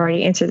you kind of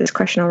already answered this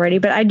question already,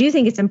 but I do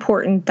think it's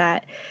important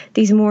that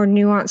these more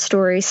nuanced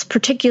stories,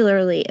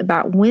 particularly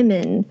about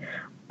women,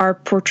 are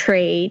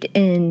portrayed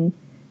in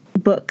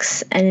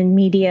books and in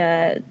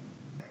media.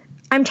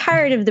 I'm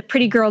tired of the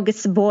pretty girl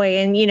gets the boy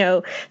and,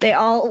 they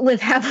all live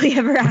happily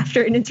ever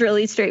after and it's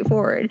really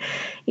straightforward,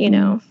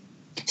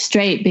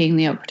 Straight being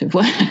the operative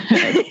word.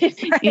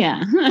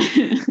 Yeah.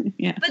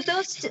 Yeah.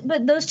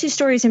 But those two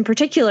stories in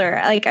particular,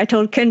 like I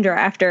told Kendra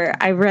after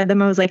I read them,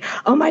 I was like,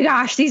 oh my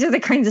gosh, these are the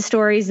kinds of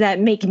stories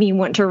that make me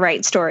want to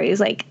write stories.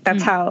 Like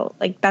that's how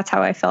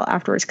I felt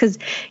afterwards. 'Cause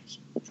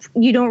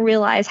you don't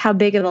realize how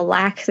big of a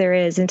lack there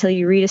is until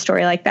you read a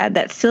story like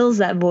that fills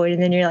that void.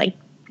 And then you're like,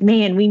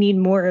 man, we need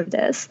more of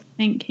this.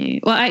 Thank you.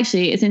 Well,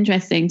 actually, it's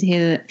interesting to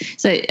hear that.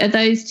 So are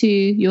those two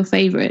your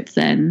favorites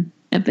then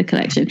of the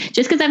collection?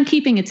 Just because I'm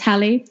keeping a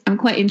tally, I'm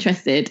quite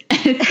interested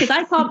because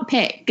I can't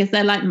pick because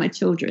they're like my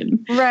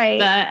children. Right.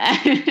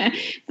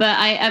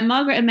 But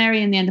Margaret and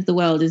Mary and the End of the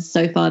World is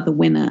so far the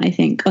winner, I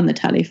think, on the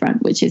tally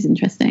front, which is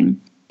interesting.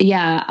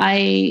 Yeah,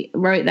 I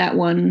wrote that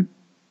one.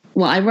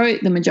 Well, I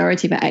wrote the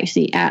majority of it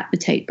actually at the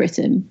Tate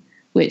Britain,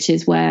 which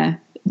is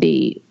where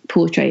the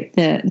portrait,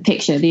 the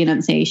picture, the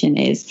Annunciation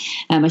is.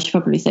 I should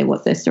probably say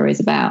what the story is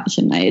about,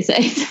 shouldn't I?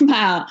 It's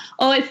about,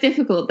 it's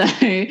difficult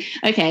though.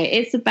 Okay,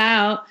 it's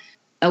about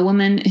a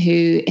woman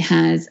who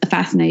has a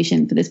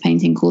fascination for this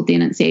painting called The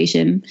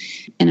Annunciation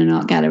in an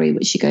art gallery,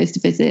 which she goes to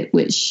visit,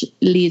 which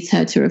leads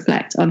her to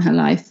reflect on her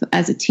life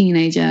as a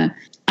teenager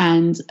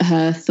and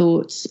her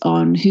thoughts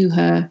on who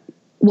her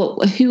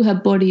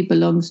body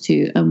belongs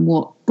to and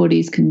what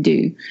bodies can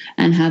do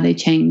and how they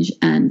change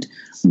and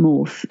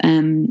morph.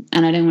 And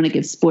I don't want to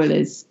give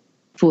spoilers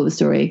for the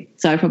story,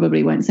 so I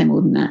probably won't say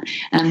more than that.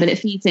 But it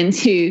feeds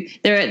into,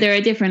 there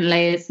are different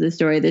layers to the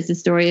story. There's a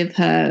story of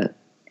her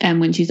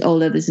when she's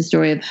older. There's a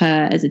story of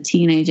her as a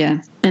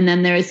teenager. And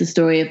then there is the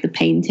story of the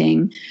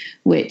painting,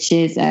 which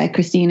is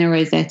Christina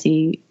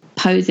Rossetti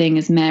posing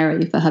as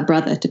Mary for her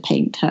brother to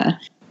paint her.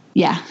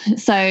 Yeah,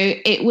 so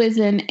it was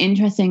an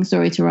interesting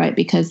story to write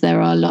because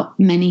there are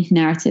many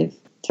narrative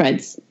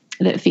threads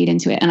that feed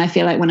into it. And I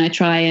feel like when I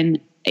try and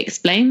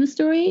explain the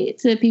story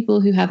to people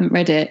who haven't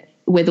read it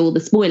with all the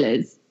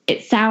spoilers,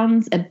 it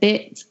sounds a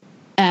bit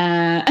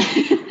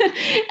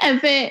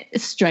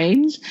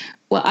strange.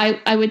 what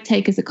I would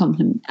take as a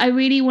compliment. I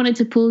really wanted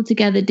to pull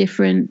together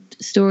different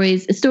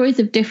stories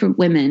of different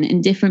women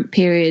in different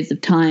periods of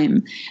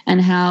time,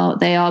 and how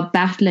they are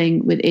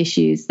battling with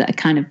issues that are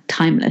kind of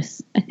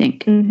timeless, I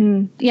think.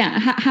 Mm-hmm. Yeah,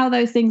 how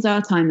those things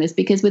are timeless,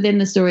 because within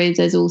the stories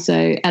there's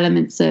also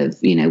elements of,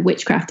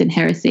 witchcraft and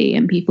heresy,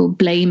 and people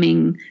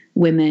blaming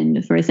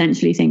women for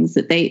essentially things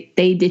that they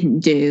didn't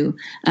do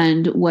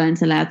and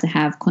weren't allowed to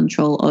have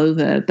control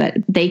over, but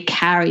they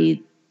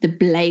carry the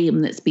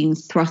blame that's being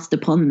thrust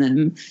upon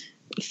them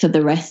for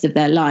the rest of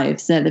their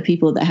lives. They're the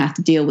people that have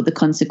to deal with the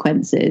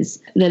consequences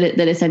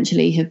that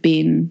essentially have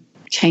been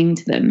chained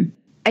to them.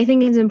 I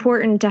think it's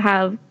important to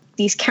have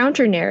these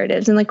counter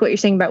narratives, and like what you're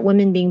saying about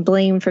women being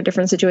blamed for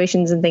different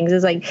situations and things,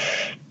 is like,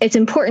 it's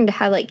important to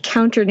have like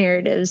counter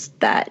narratives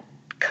that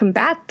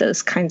combat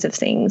those kinds of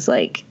things.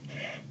 Like,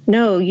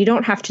 no, you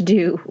don't have to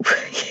do,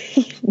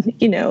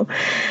 you don't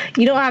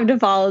have to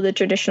follow the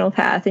traditional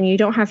path, and you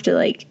don't have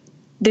to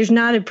there's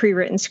not a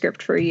pre-written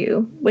script for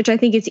you, which I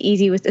think it's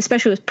easy with,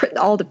 especially with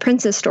all the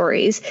princess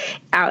stories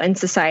out in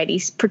society,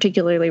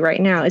 particularly right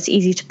now. It's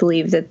easy to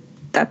believe that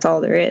that's all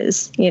there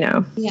is,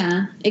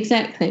 Yeah,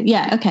 exactly.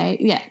 Yeah. Okay.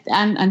 Yeah.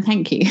 And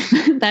thank you.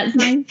 That's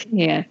nice to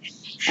hear.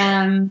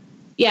 And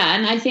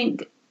I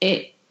think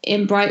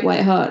in Bright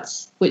White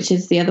Hearts, which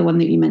is the other one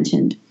that you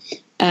mentioned,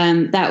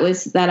 that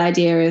was that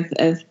idea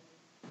of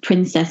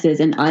princesses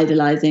and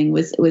idolizing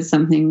was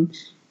something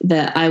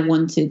that I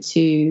wanted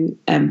to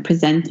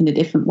present in a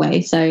different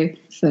way. So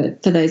for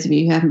those of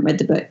you who haven't read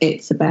the book,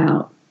 it's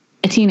about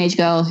a teenage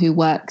girl who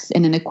works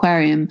in an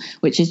aquarium,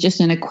 which is just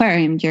an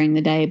aquarium during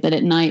the day, but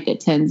at night it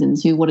turns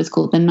into what is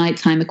called the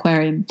nighttime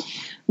aquarium,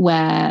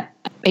 where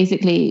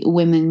basically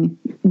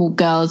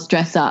girls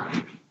dress up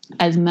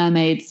as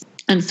mermaids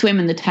and swim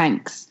in the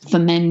tanks for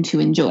men to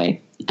enjoy.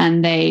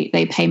 And they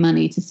pay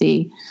money to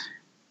see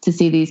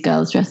these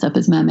girls dressed up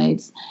as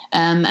mermaids.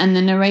 And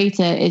the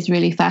narrator is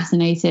really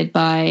fascinated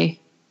by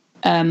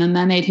a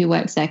mermaid who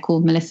works there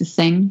called Melissa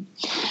Singh.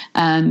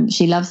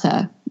 She loves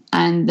her.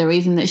 And the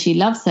reason that she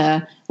loves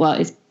her,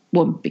 is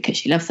because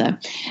she loves her,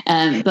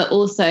 but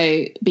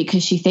also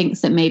because she thinks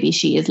that maybe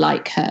she is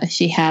like her.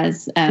 She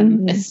has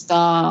a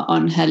scar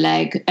on her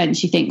leg, and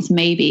she thinks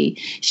maybe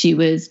she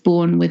was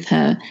born with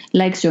her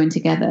legs joined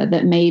together,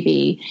 that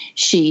maybe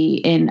she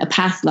in a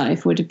past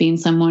life would have been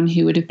someone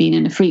who would have been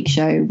in a freak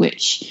show,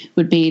 which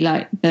would be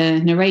like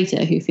the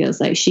narrator, who feels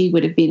like she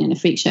would have been in a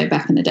freak show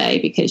back in the day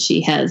because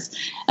she has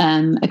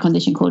a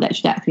condition called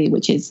ectrodactyly,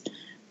 which is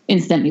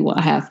incidentally what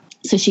I have.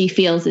 So she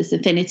feels this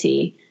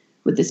affinity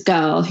with this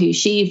girl who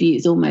she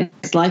views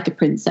almost like a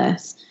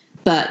princess,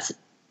 but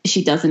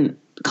she doesn't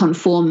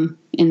conform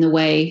in the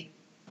way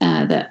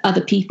that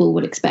other people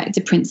would expect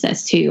a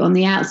princess to. On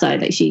the outside,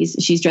 like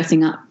she's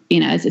dressing up,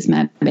 as this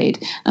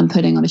mermaid and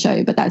putting on a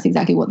show, but that's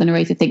exactly what the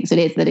narrator thinks it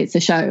is, that it's a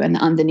show, and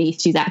underneath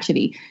she's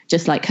actually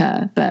just like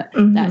her, but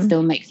that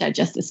still makes her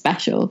just as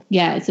special.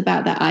 Yeah, it's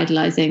about that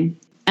idolizing,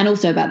 and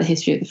also about the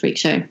history of the freak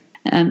show.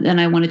 And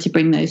I wanted to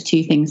bring those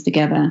two things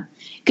together,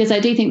 because I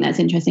do think that's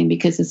interesting,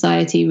 because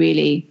society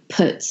really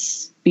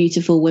puts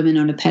beautiful women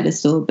on a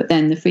pedestal, but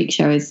then the freak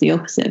show is the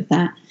opposite of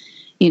that.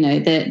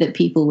 That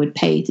people would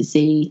pay to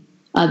see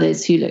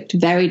others who looked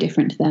very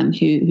different to them,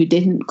 who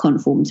didn't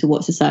conform to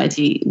what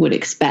society would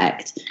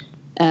expect,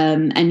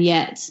 and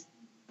yet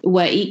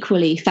were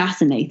equally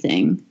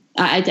fascinating.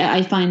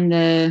 I find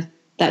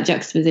that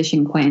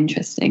juxtaposition quite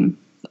interesting.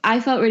 I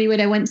felt really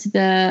weird. I went to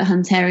the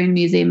Hunterian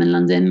Museum in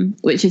London,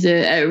 which is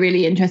a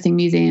really interesting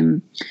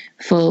museum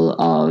full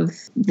of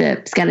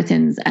the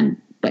skeletons and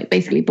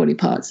basically body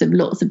parts of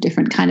lots of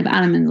different kind of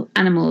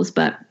animals,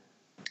 but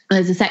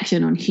there's a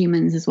section on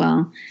humans as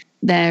well.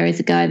 There is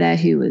a guy there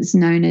who was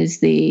known as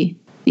the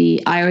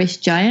Irish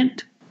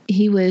giant.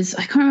 He was,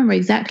 I can't remember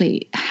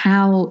exactly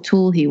how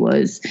tall he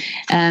was,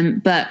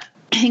 but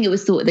I think it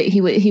was thought that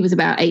he was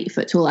about 8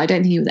 foot tall. I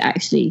don't think he was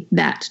actually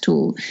that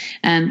tall,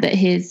 but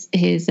his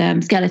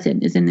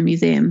skeleton is in the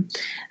museum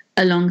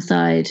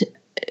alongside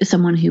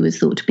someone who was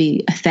thought to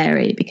be a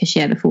fairy because she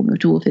had a form of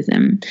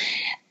dwarfism.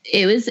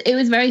 It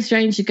was very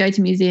strange to go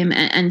to a museum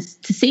and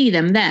to see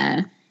them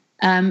there.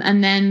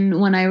 And then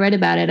when I read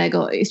about it, I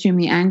got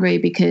extremely angry,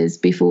 because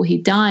before he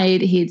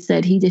died, he had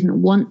said he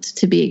didn't want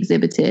to be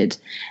exhibited,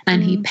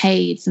 and he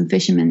paid some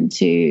fishermen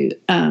to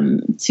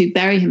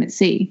bury him at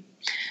sea.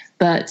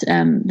 But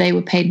they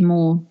were paid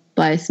more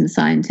by some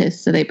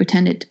scientists, so they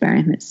pretended to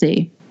bury him at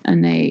sea,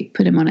 and they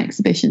put him on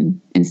exhibition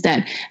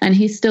instead. And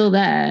he's still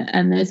there,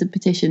 and there's a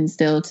petition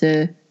still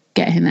to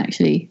get him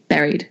actually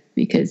buried,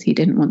 because he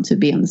didn't want to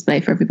be on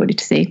display for everybody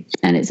to see.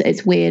 And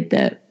it's weird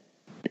that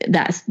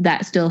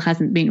still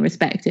hasn't been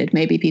respected.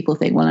 Maybe people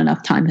think, well,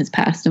 enough time has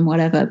passed and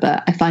whatever,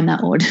 but I find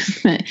that odd.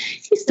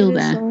 He's still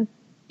there. Sad.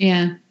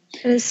 Yeah.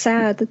 It is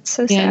sad. It's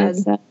so sad.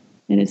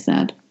 It is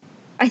sad.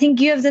 I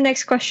think you have the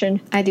next question.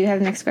 I do have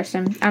the next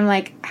question. I'm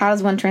like, how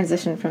does one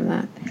transition from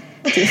that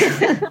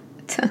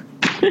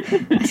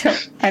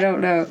I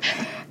don't know.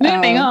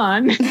 Moving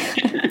on.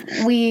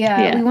 We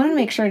want to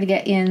make sure to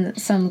get in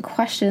some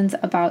questions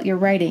about your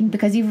writing,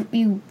 because you've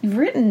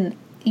written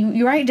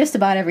you write just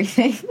about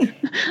everything.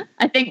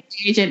 I think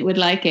the agent would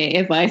like it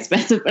if I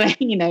specify,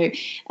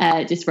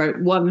 just wrote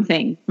one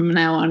thing from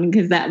now on,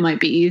 because that might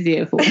be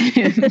easier for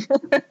him.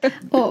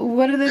 Well,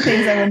 one of the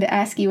things I wanted to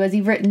ask you was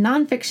you've written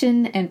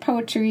nonfiction and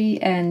poetry,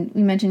 and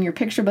we mentioned your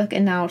picture book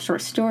and now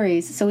short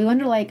stories. So we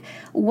wonder,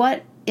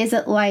 what is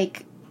it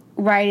like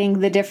writing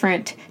the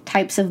different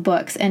types of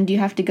books, and do you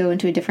have to go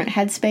into a different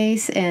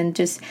headspace, and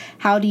just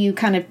how do you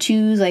kind of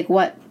choose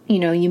what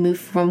you move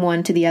from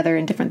one to the other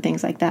and different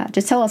things like that?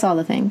 Just tell us all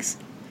the things.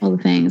 All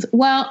the things.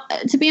 Well,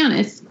 to be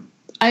honest,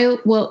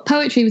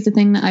 poetry was the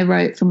thing that I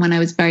wrote from when I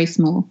was very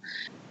small.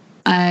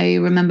 I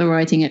remember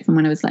writing it from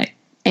when I was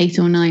 8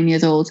 or 9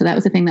 years old. So that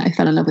was the thing that I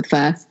fell in love with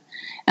first.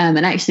 And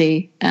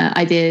actually,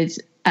 I did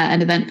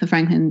an event for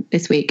Franklin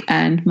this week,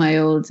 and my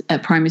old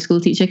primary school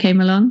teacher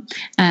came along.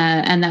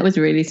 And that was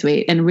really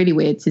sweet and really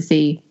weird to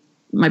see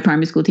my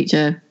primary school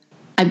teacher.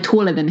 I'm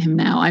taller than him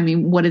now. I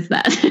mean, what is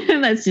that?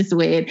 That's just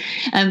weird.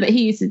 But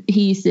he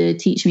used to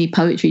teach me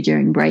poetry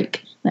during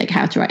break,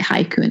 how to write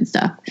haiku and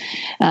stuff.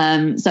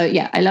 So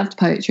yeah, I loved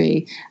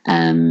poetry.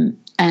 And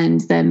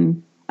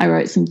then I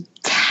wrote some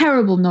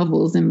terrible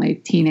novels in my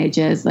teenage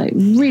years,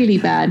 really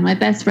bad. My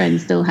best friend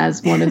still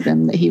has one of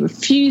them that he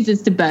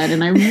refuses to burn,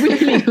 and I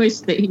really wish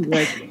that he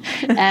would.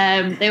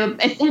 They were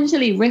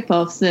essentially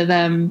rip-offs of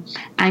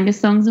Angus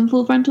Songs and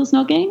Full Frontal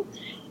Snogging.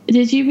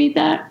 Did you read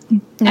that?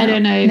 No, I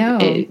don't know. No.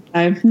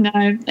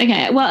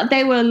 Okay. Well,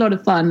 they were a lot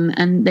of fun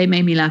and they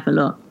made me laugh a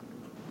lot.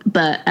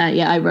 But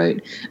I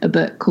wrote a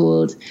book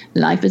called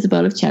Life is a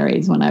Bowl of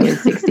Cherries when I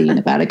was 16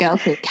 about a girl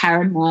called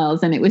Karen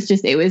Miles. And it was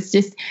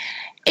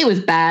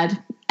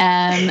bad.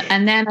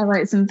 And then I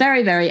wrote some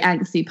very, very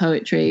angsty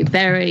poetry,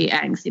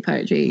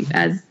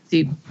 as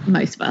do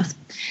most of us.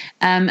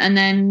 And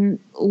then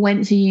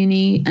went to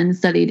uni and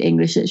studied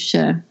English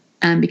literature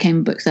and became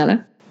a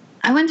bookseller.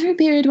 I went through a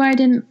period where I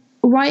didn't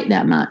write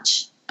that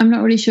much. I'm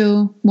not really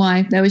sure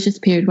why. There was just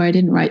a period where I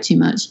didn't write too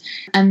much.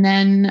 And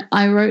then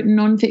I wrote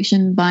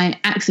nonfiction by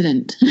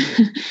accident,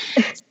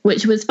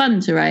 which was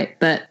fun to write,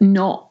 but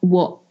not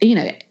what,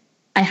 I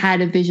had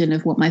a vision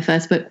of what my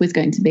first book was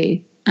going to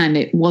be. And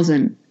it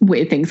wasn't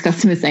Weird Things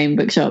Customers Say in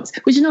Bookshops,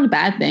 which is not a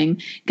bad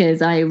thing,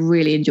 because I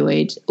really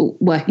enjoyed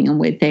working on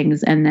weird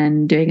things and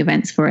then doing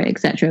events for it,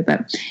 etc.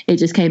 But it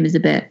just came as a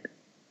bit,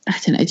 I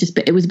don't know,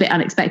 it was a bit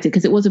unexpected,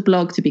 because it was a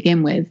blog to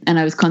begin with. And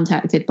I was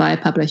contacted by a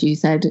publisher who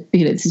said,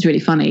 this is really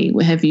funny.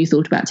 Have you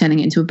thought about turning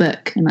it into a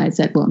book? And I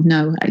said, well,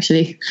 no,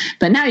 actually.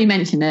 But now you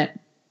mention it.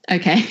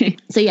 Okay.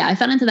 So yeah, I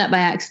fell into that by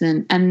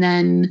accident. And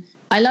then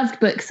I loved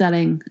book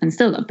selling and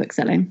still love book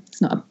selling.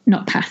 It's not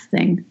a past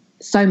thing,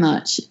 so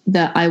much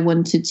that I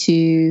wanted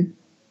to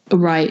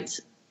write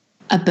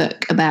a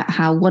book about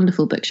how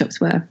wonderful bookshops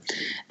were.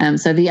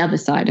 So the other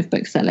side of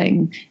book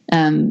selling,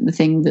 the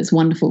thing that's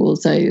wonderful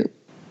also,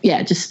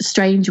 just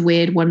strange,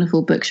 weird,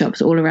 wonderful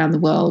bookshops all around the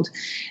world,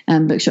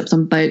 bookshops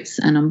on boats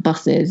and on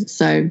buses.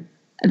 So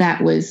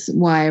that was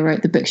why I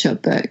wrote the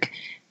bookshop book.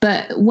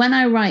 But when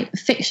I write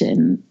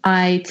fiction,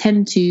 I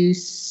tend to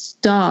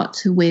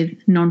start with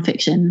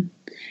nonfiction.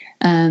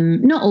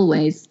 Not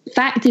always.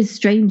 Fact is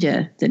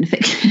stranger than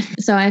fiction.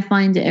 So I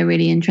find it a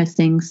really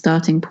interesting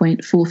starting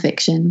point for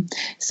fiction.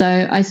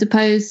 So I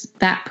suppose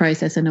that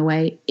process in a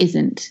way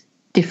isn't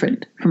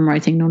different from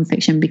writing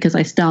nonfiction, because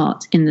I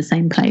start in the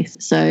same place.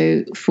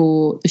 So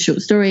for the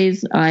short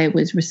stories, I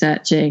was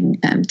researching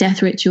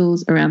death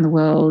rituals around the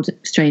world,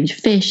 strange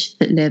fish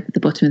that live at the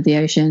bottom of the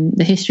ocean,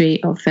 the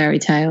history of fairy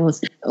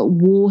tales,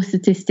 war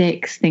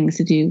statistics, things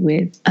to do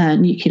with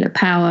nuclear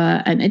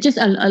power, and just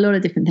a lot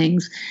of different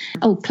things.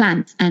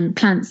 Plants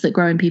that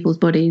grow in people's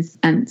bodies,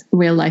 and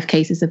real life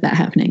cases of that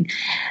happening.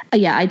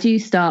 I do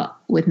start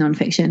with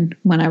nonfiction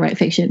when I write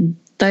fiction,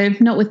 though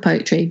not with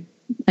poetry.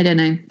 I don't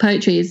know.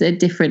 Poetry is a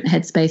different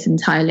headspace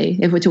entirely.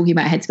 If we're talking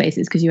about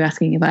headspaces, because you're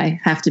asking if I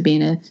have to be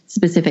in a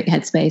specific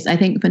headspace. I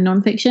think for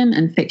nonfiction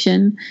and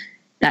fiction,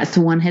 that's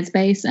one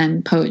headspace,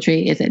 and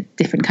poetry is a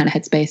different kind of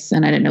headspace.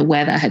 And I don't know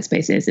where that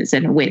headspace is. It's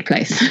in a weird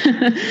place.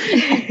 That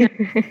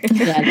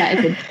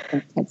is a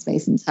different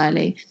headspace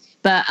entirely.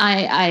 But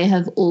I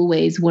have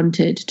always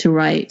wanted to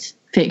write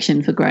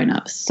fiction for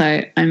grown-ups.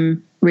 So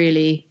I'm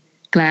really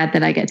glad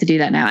that I get to do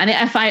that now. And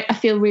I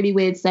feel really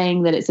weird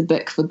saying that it's a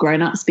book for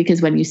grown-ups,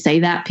 because when you say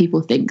that,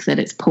 people think that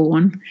it's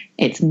porn.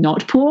 It's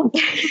not porn.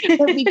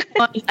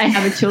 Because I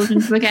have a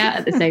children's book out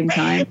at the same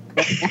time,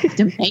 I have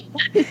to make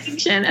that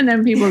distinction. And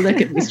then people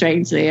look at me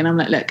strangely, and I'm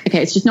like, look,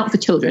 okay, it's just not for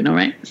children, all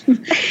right?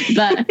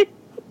 But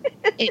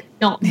it's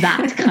not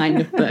that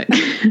kind of book.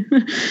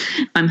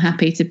 I'm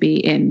happy to be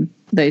in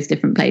those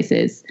different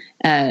places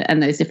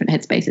and those different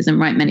headspaces and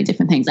write many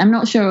different things. I'm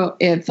not sure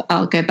if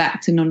I'll go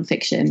back to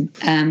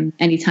nonfiction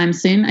anytime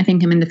soon. I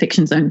think I'm in the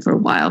fiction zone for a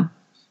while,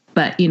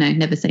 but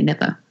never say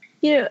never.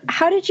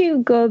 How did you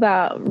go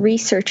about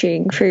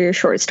researching for your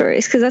short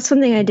stories? Because that's one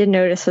thing I did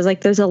notice was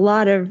there's a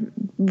lot of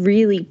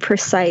really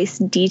precise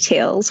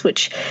details,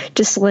 which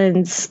just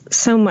lends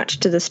so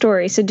much to the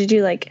story. So did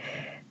you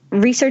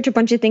research a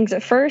bunch of things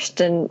at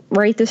first and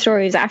write the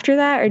stories after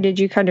that, or did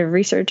you kind of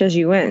research as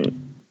you went?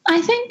 I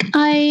think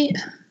I'm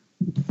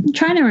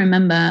trying to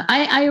remember.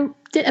 I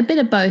a bit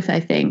of both, I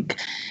think.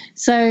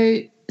 So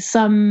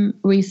some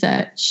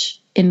research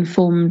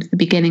informed the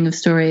beginning of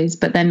stories,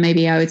 but then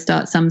maybe I would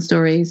start some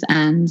stories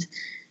and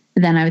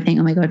then I would think,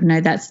 oh my God,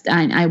 no,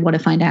 I want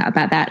to find out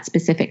about that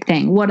specific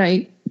thing. What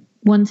I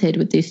wanted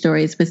with these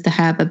stories was to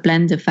have a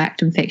blend of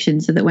fact and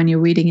fiction so that when you're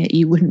reading it,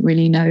 you wouldn't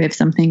really know if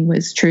something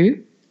was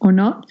true or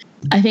not.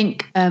 I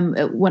think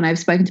when I've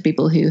spoken to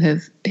people who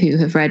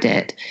have read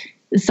it,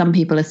 some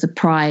people are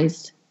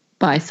surprised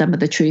by some of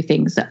the true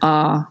things that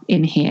are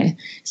in here.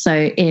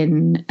 So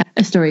in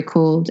a story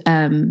called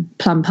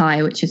Plum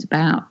Pie, which is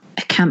about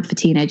a camp for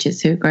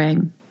teenagers who are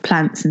growing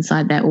plants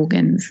inside their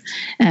organs,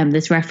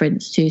 there's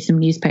reference to some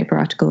newspaper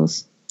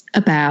articles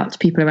about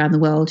people around the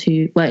world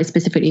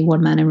specifically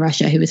one man in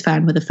Russia who was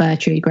found with a fir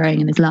tree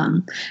growing in his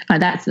lung.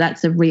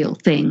 That's a real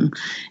thing.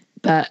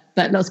 But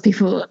lots of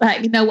people, I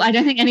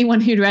don't think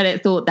anyone who'd read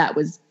it thought that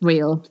was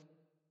real.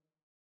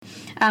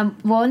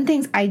 One of the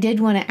things I did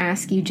want to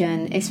ask you,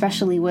 Jen,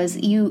 especially was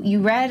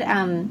you read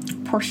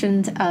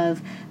portions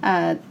of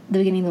The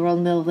Beginning of the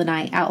World, Middle of the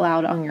Night out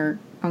loud on your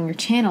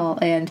channel,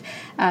 and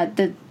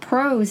the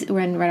prose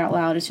when read out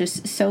loud is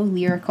just so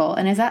lyrical.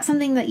 And is that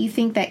something that you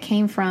think that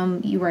came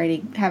from you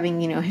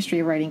having a history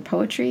of writing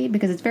poetry?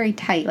 Because it's very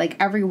tight, like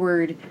every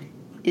word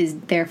is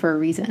there for a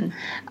reason.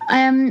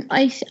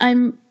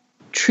 I'm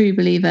true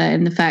believer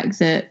in the fact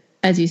that,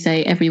 as you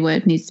say, every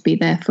word needs to be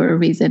there for a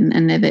reason,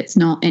 and if it's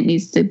not, it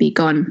needs to be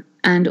gone.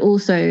 And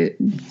also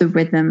the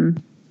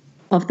rhythm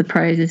of the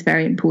prose is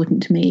very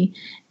important to me.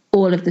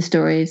 All of the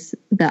stories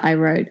that I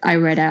wrote, I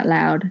read out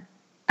loud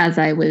as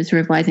I was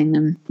revising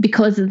them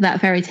because of that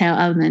fairy tale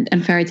element,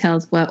 and fairy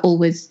tales were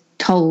always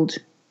told,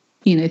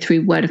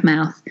 through word of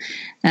mouth.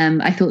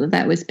 I thought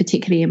that was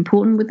particularly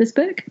important with this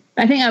book.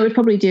 I think I would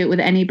probably do it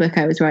with any book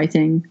I was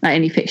writing, like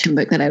any fiction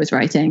book that I was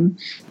writing.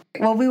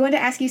 Well, we wanted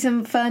to ask you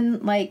some fun,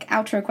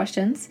 outro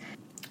questions.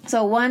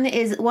 So one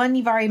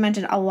you've already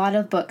mentioned a lot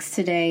of books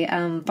today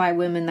by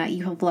women that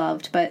you have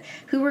loved, but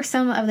who were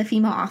some of the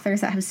female authors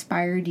that have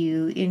inspired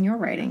you in your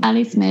writing?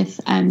 Ali Smith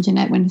and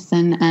Jeanette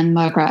Winterson and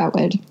Margaret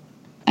Atwood.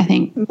 I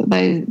think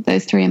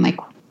those three are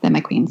they're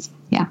my queens.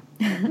 Yeah.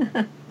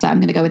 So I'm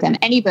going to go with them.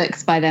 Any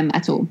books by them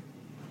at all.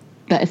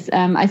 But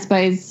I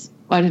suppose,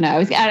 I don't know.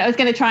 I was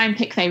going to try and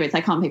pick favorites.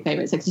 I can't pick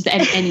favorites. It's just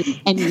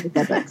any of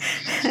their books.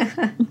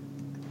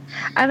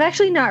 I've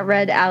actually not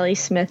read Ali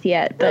Smith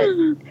yet, but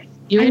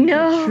You're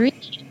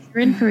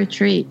in for a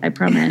treat, I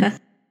promise.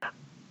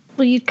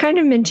 Well, you kind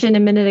of mentioned a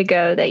minute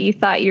ago that you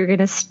thought you were going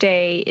to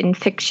stay in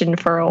fiction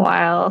for a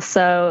while.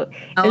 So,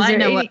 I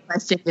know what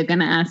question you're going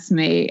to ask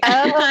me.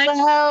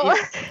 Oh,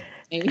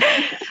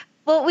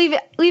 well,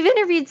 we've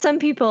interviewed some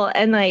people,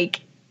 and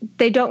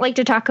they don't like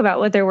to talk about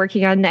what they're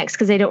working on next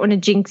because they don't want to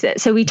jinx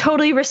it. So we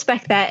totally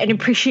respect that and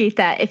appreciate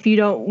that if you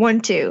don't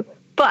want to.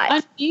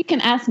 But you can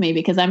ask me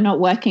because I'm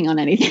not working on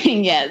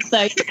anything yet.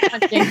 So you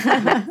can't jinx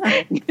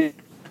it.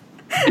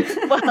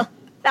 Well,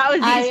 that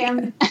was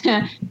easy.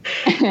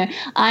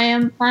 I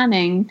am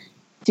planning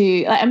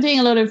to. I'm doing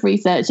a lot of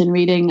research and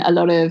reading a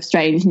lot of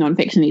strange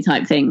non-fictiony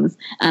type things,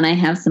 and I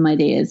have some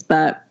ideas,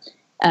 but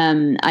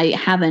I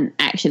haven't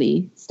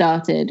actually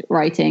started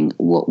writing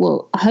what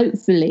will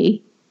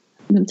hopefully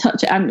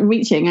touch. I'm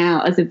reaching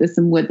out as if there's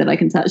some wood that I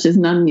can touch. There's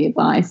none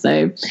nearby,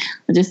 so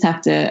I just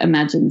have to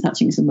imagine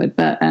touching some wood.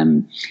 But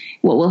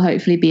what will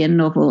hopefully be a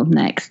novel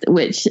next,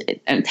 which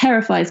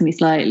terrifies me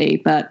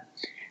slightly, but.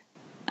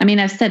 I mean,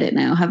 I've said it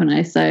now, haven't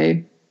I?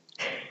 So,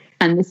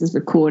 and this is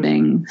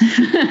recording.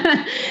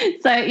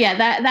 So, yeah,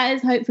 that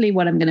is hopefully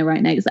what I'm going to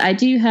write next. I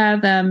do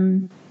have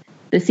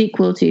the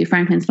sequel to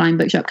Franklin's Flying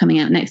Bookshop coming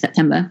out next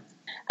September.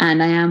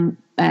 And I am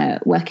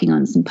working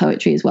on some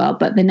poetry as well.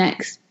 But the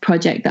next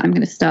project that I'm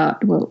going to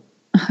start will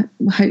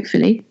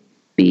hopefully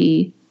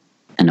be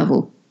a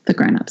novel for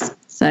grown-ups.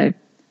 So,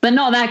 but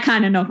not that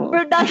kind of novel.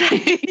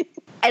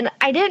 And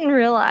I didn't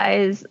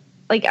realize...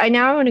 I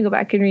now want to go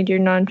back and read your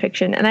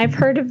nonfiction, and I've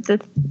heard of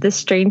the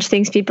strange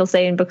things people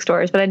say in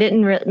bookstores, but I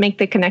didn't make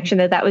the connection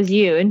that was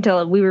you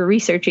until we were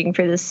researching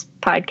for this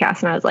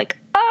podcast, and I was like,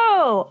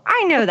 oh,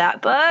 I know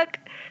that book.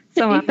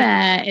 So to be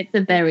fair, it's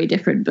a very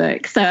different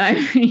book. So, I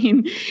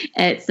mean,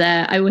 it's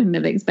I wouldn't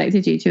have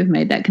expected you to have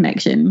made that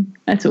connection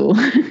at all.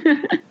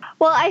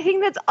 Well, I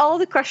think that's all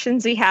the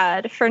questions we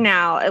had for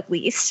now, at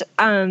least.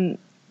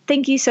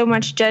 Thank you so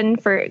much, Jen,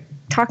 for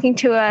talking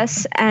to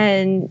us,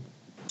 and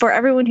for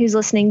everyone who's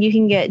listening, you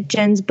can get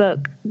Jen's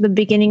book, The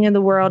Beginning of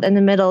the World and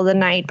the Middle of the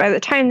Night. By the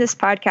time this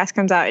podcast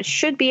comes out, it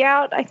should be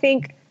out, I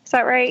think. Is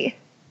that right?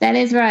 That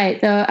is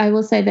right. Though I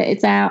will say that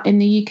it's out in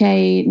the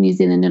UK, New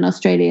Zealand, and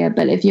Australia.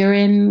 But if you're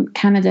in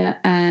Canada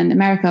and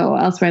America or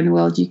elsewhere in the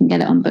world, you can get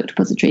it on Book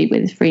Depository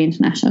with free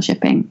international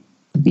shipping.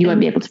 You won't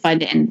be able to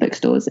find it in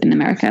bookstores in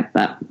America,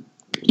 but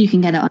you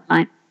can get it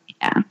online.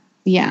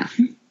 Yeah.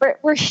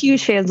 We're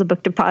huge fans of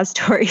Book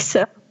Depository,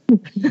 so...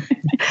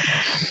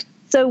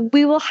 So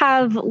we will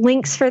have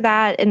links for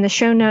that in the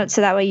show notes,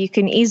 so that way you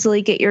can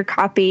easily get your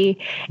copy.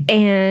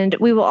 And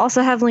we will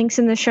also have links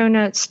in the show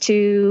notes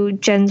to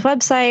Jen's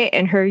website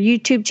and her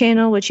YouTube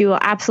channel, which you will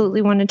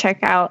absolutely want to check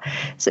out.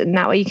 So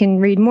that way you can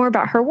read more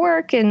about her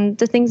work and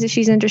the things that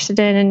she's interested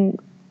in. And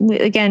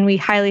again, we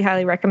highly,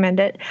 highly recommend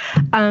it.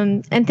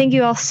 And thank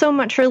you all so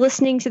much for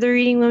listening to the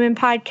Reading Women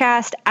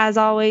podcast. As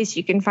always,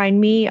 you can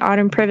find me,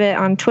 Autumn Privett,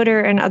 on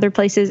Twitter and other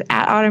places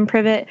at Autumn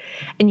Privett.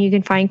 And you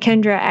can find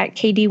Kendra at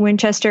KD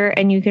Winchester.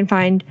 And you can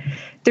find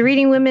the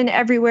Reading Women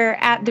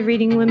everywhere at the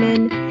Reading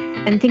Women.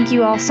 And thank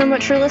you all so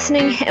much for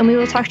listening. And we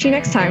will talk to you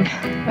next time.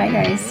 Bye,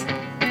 guys.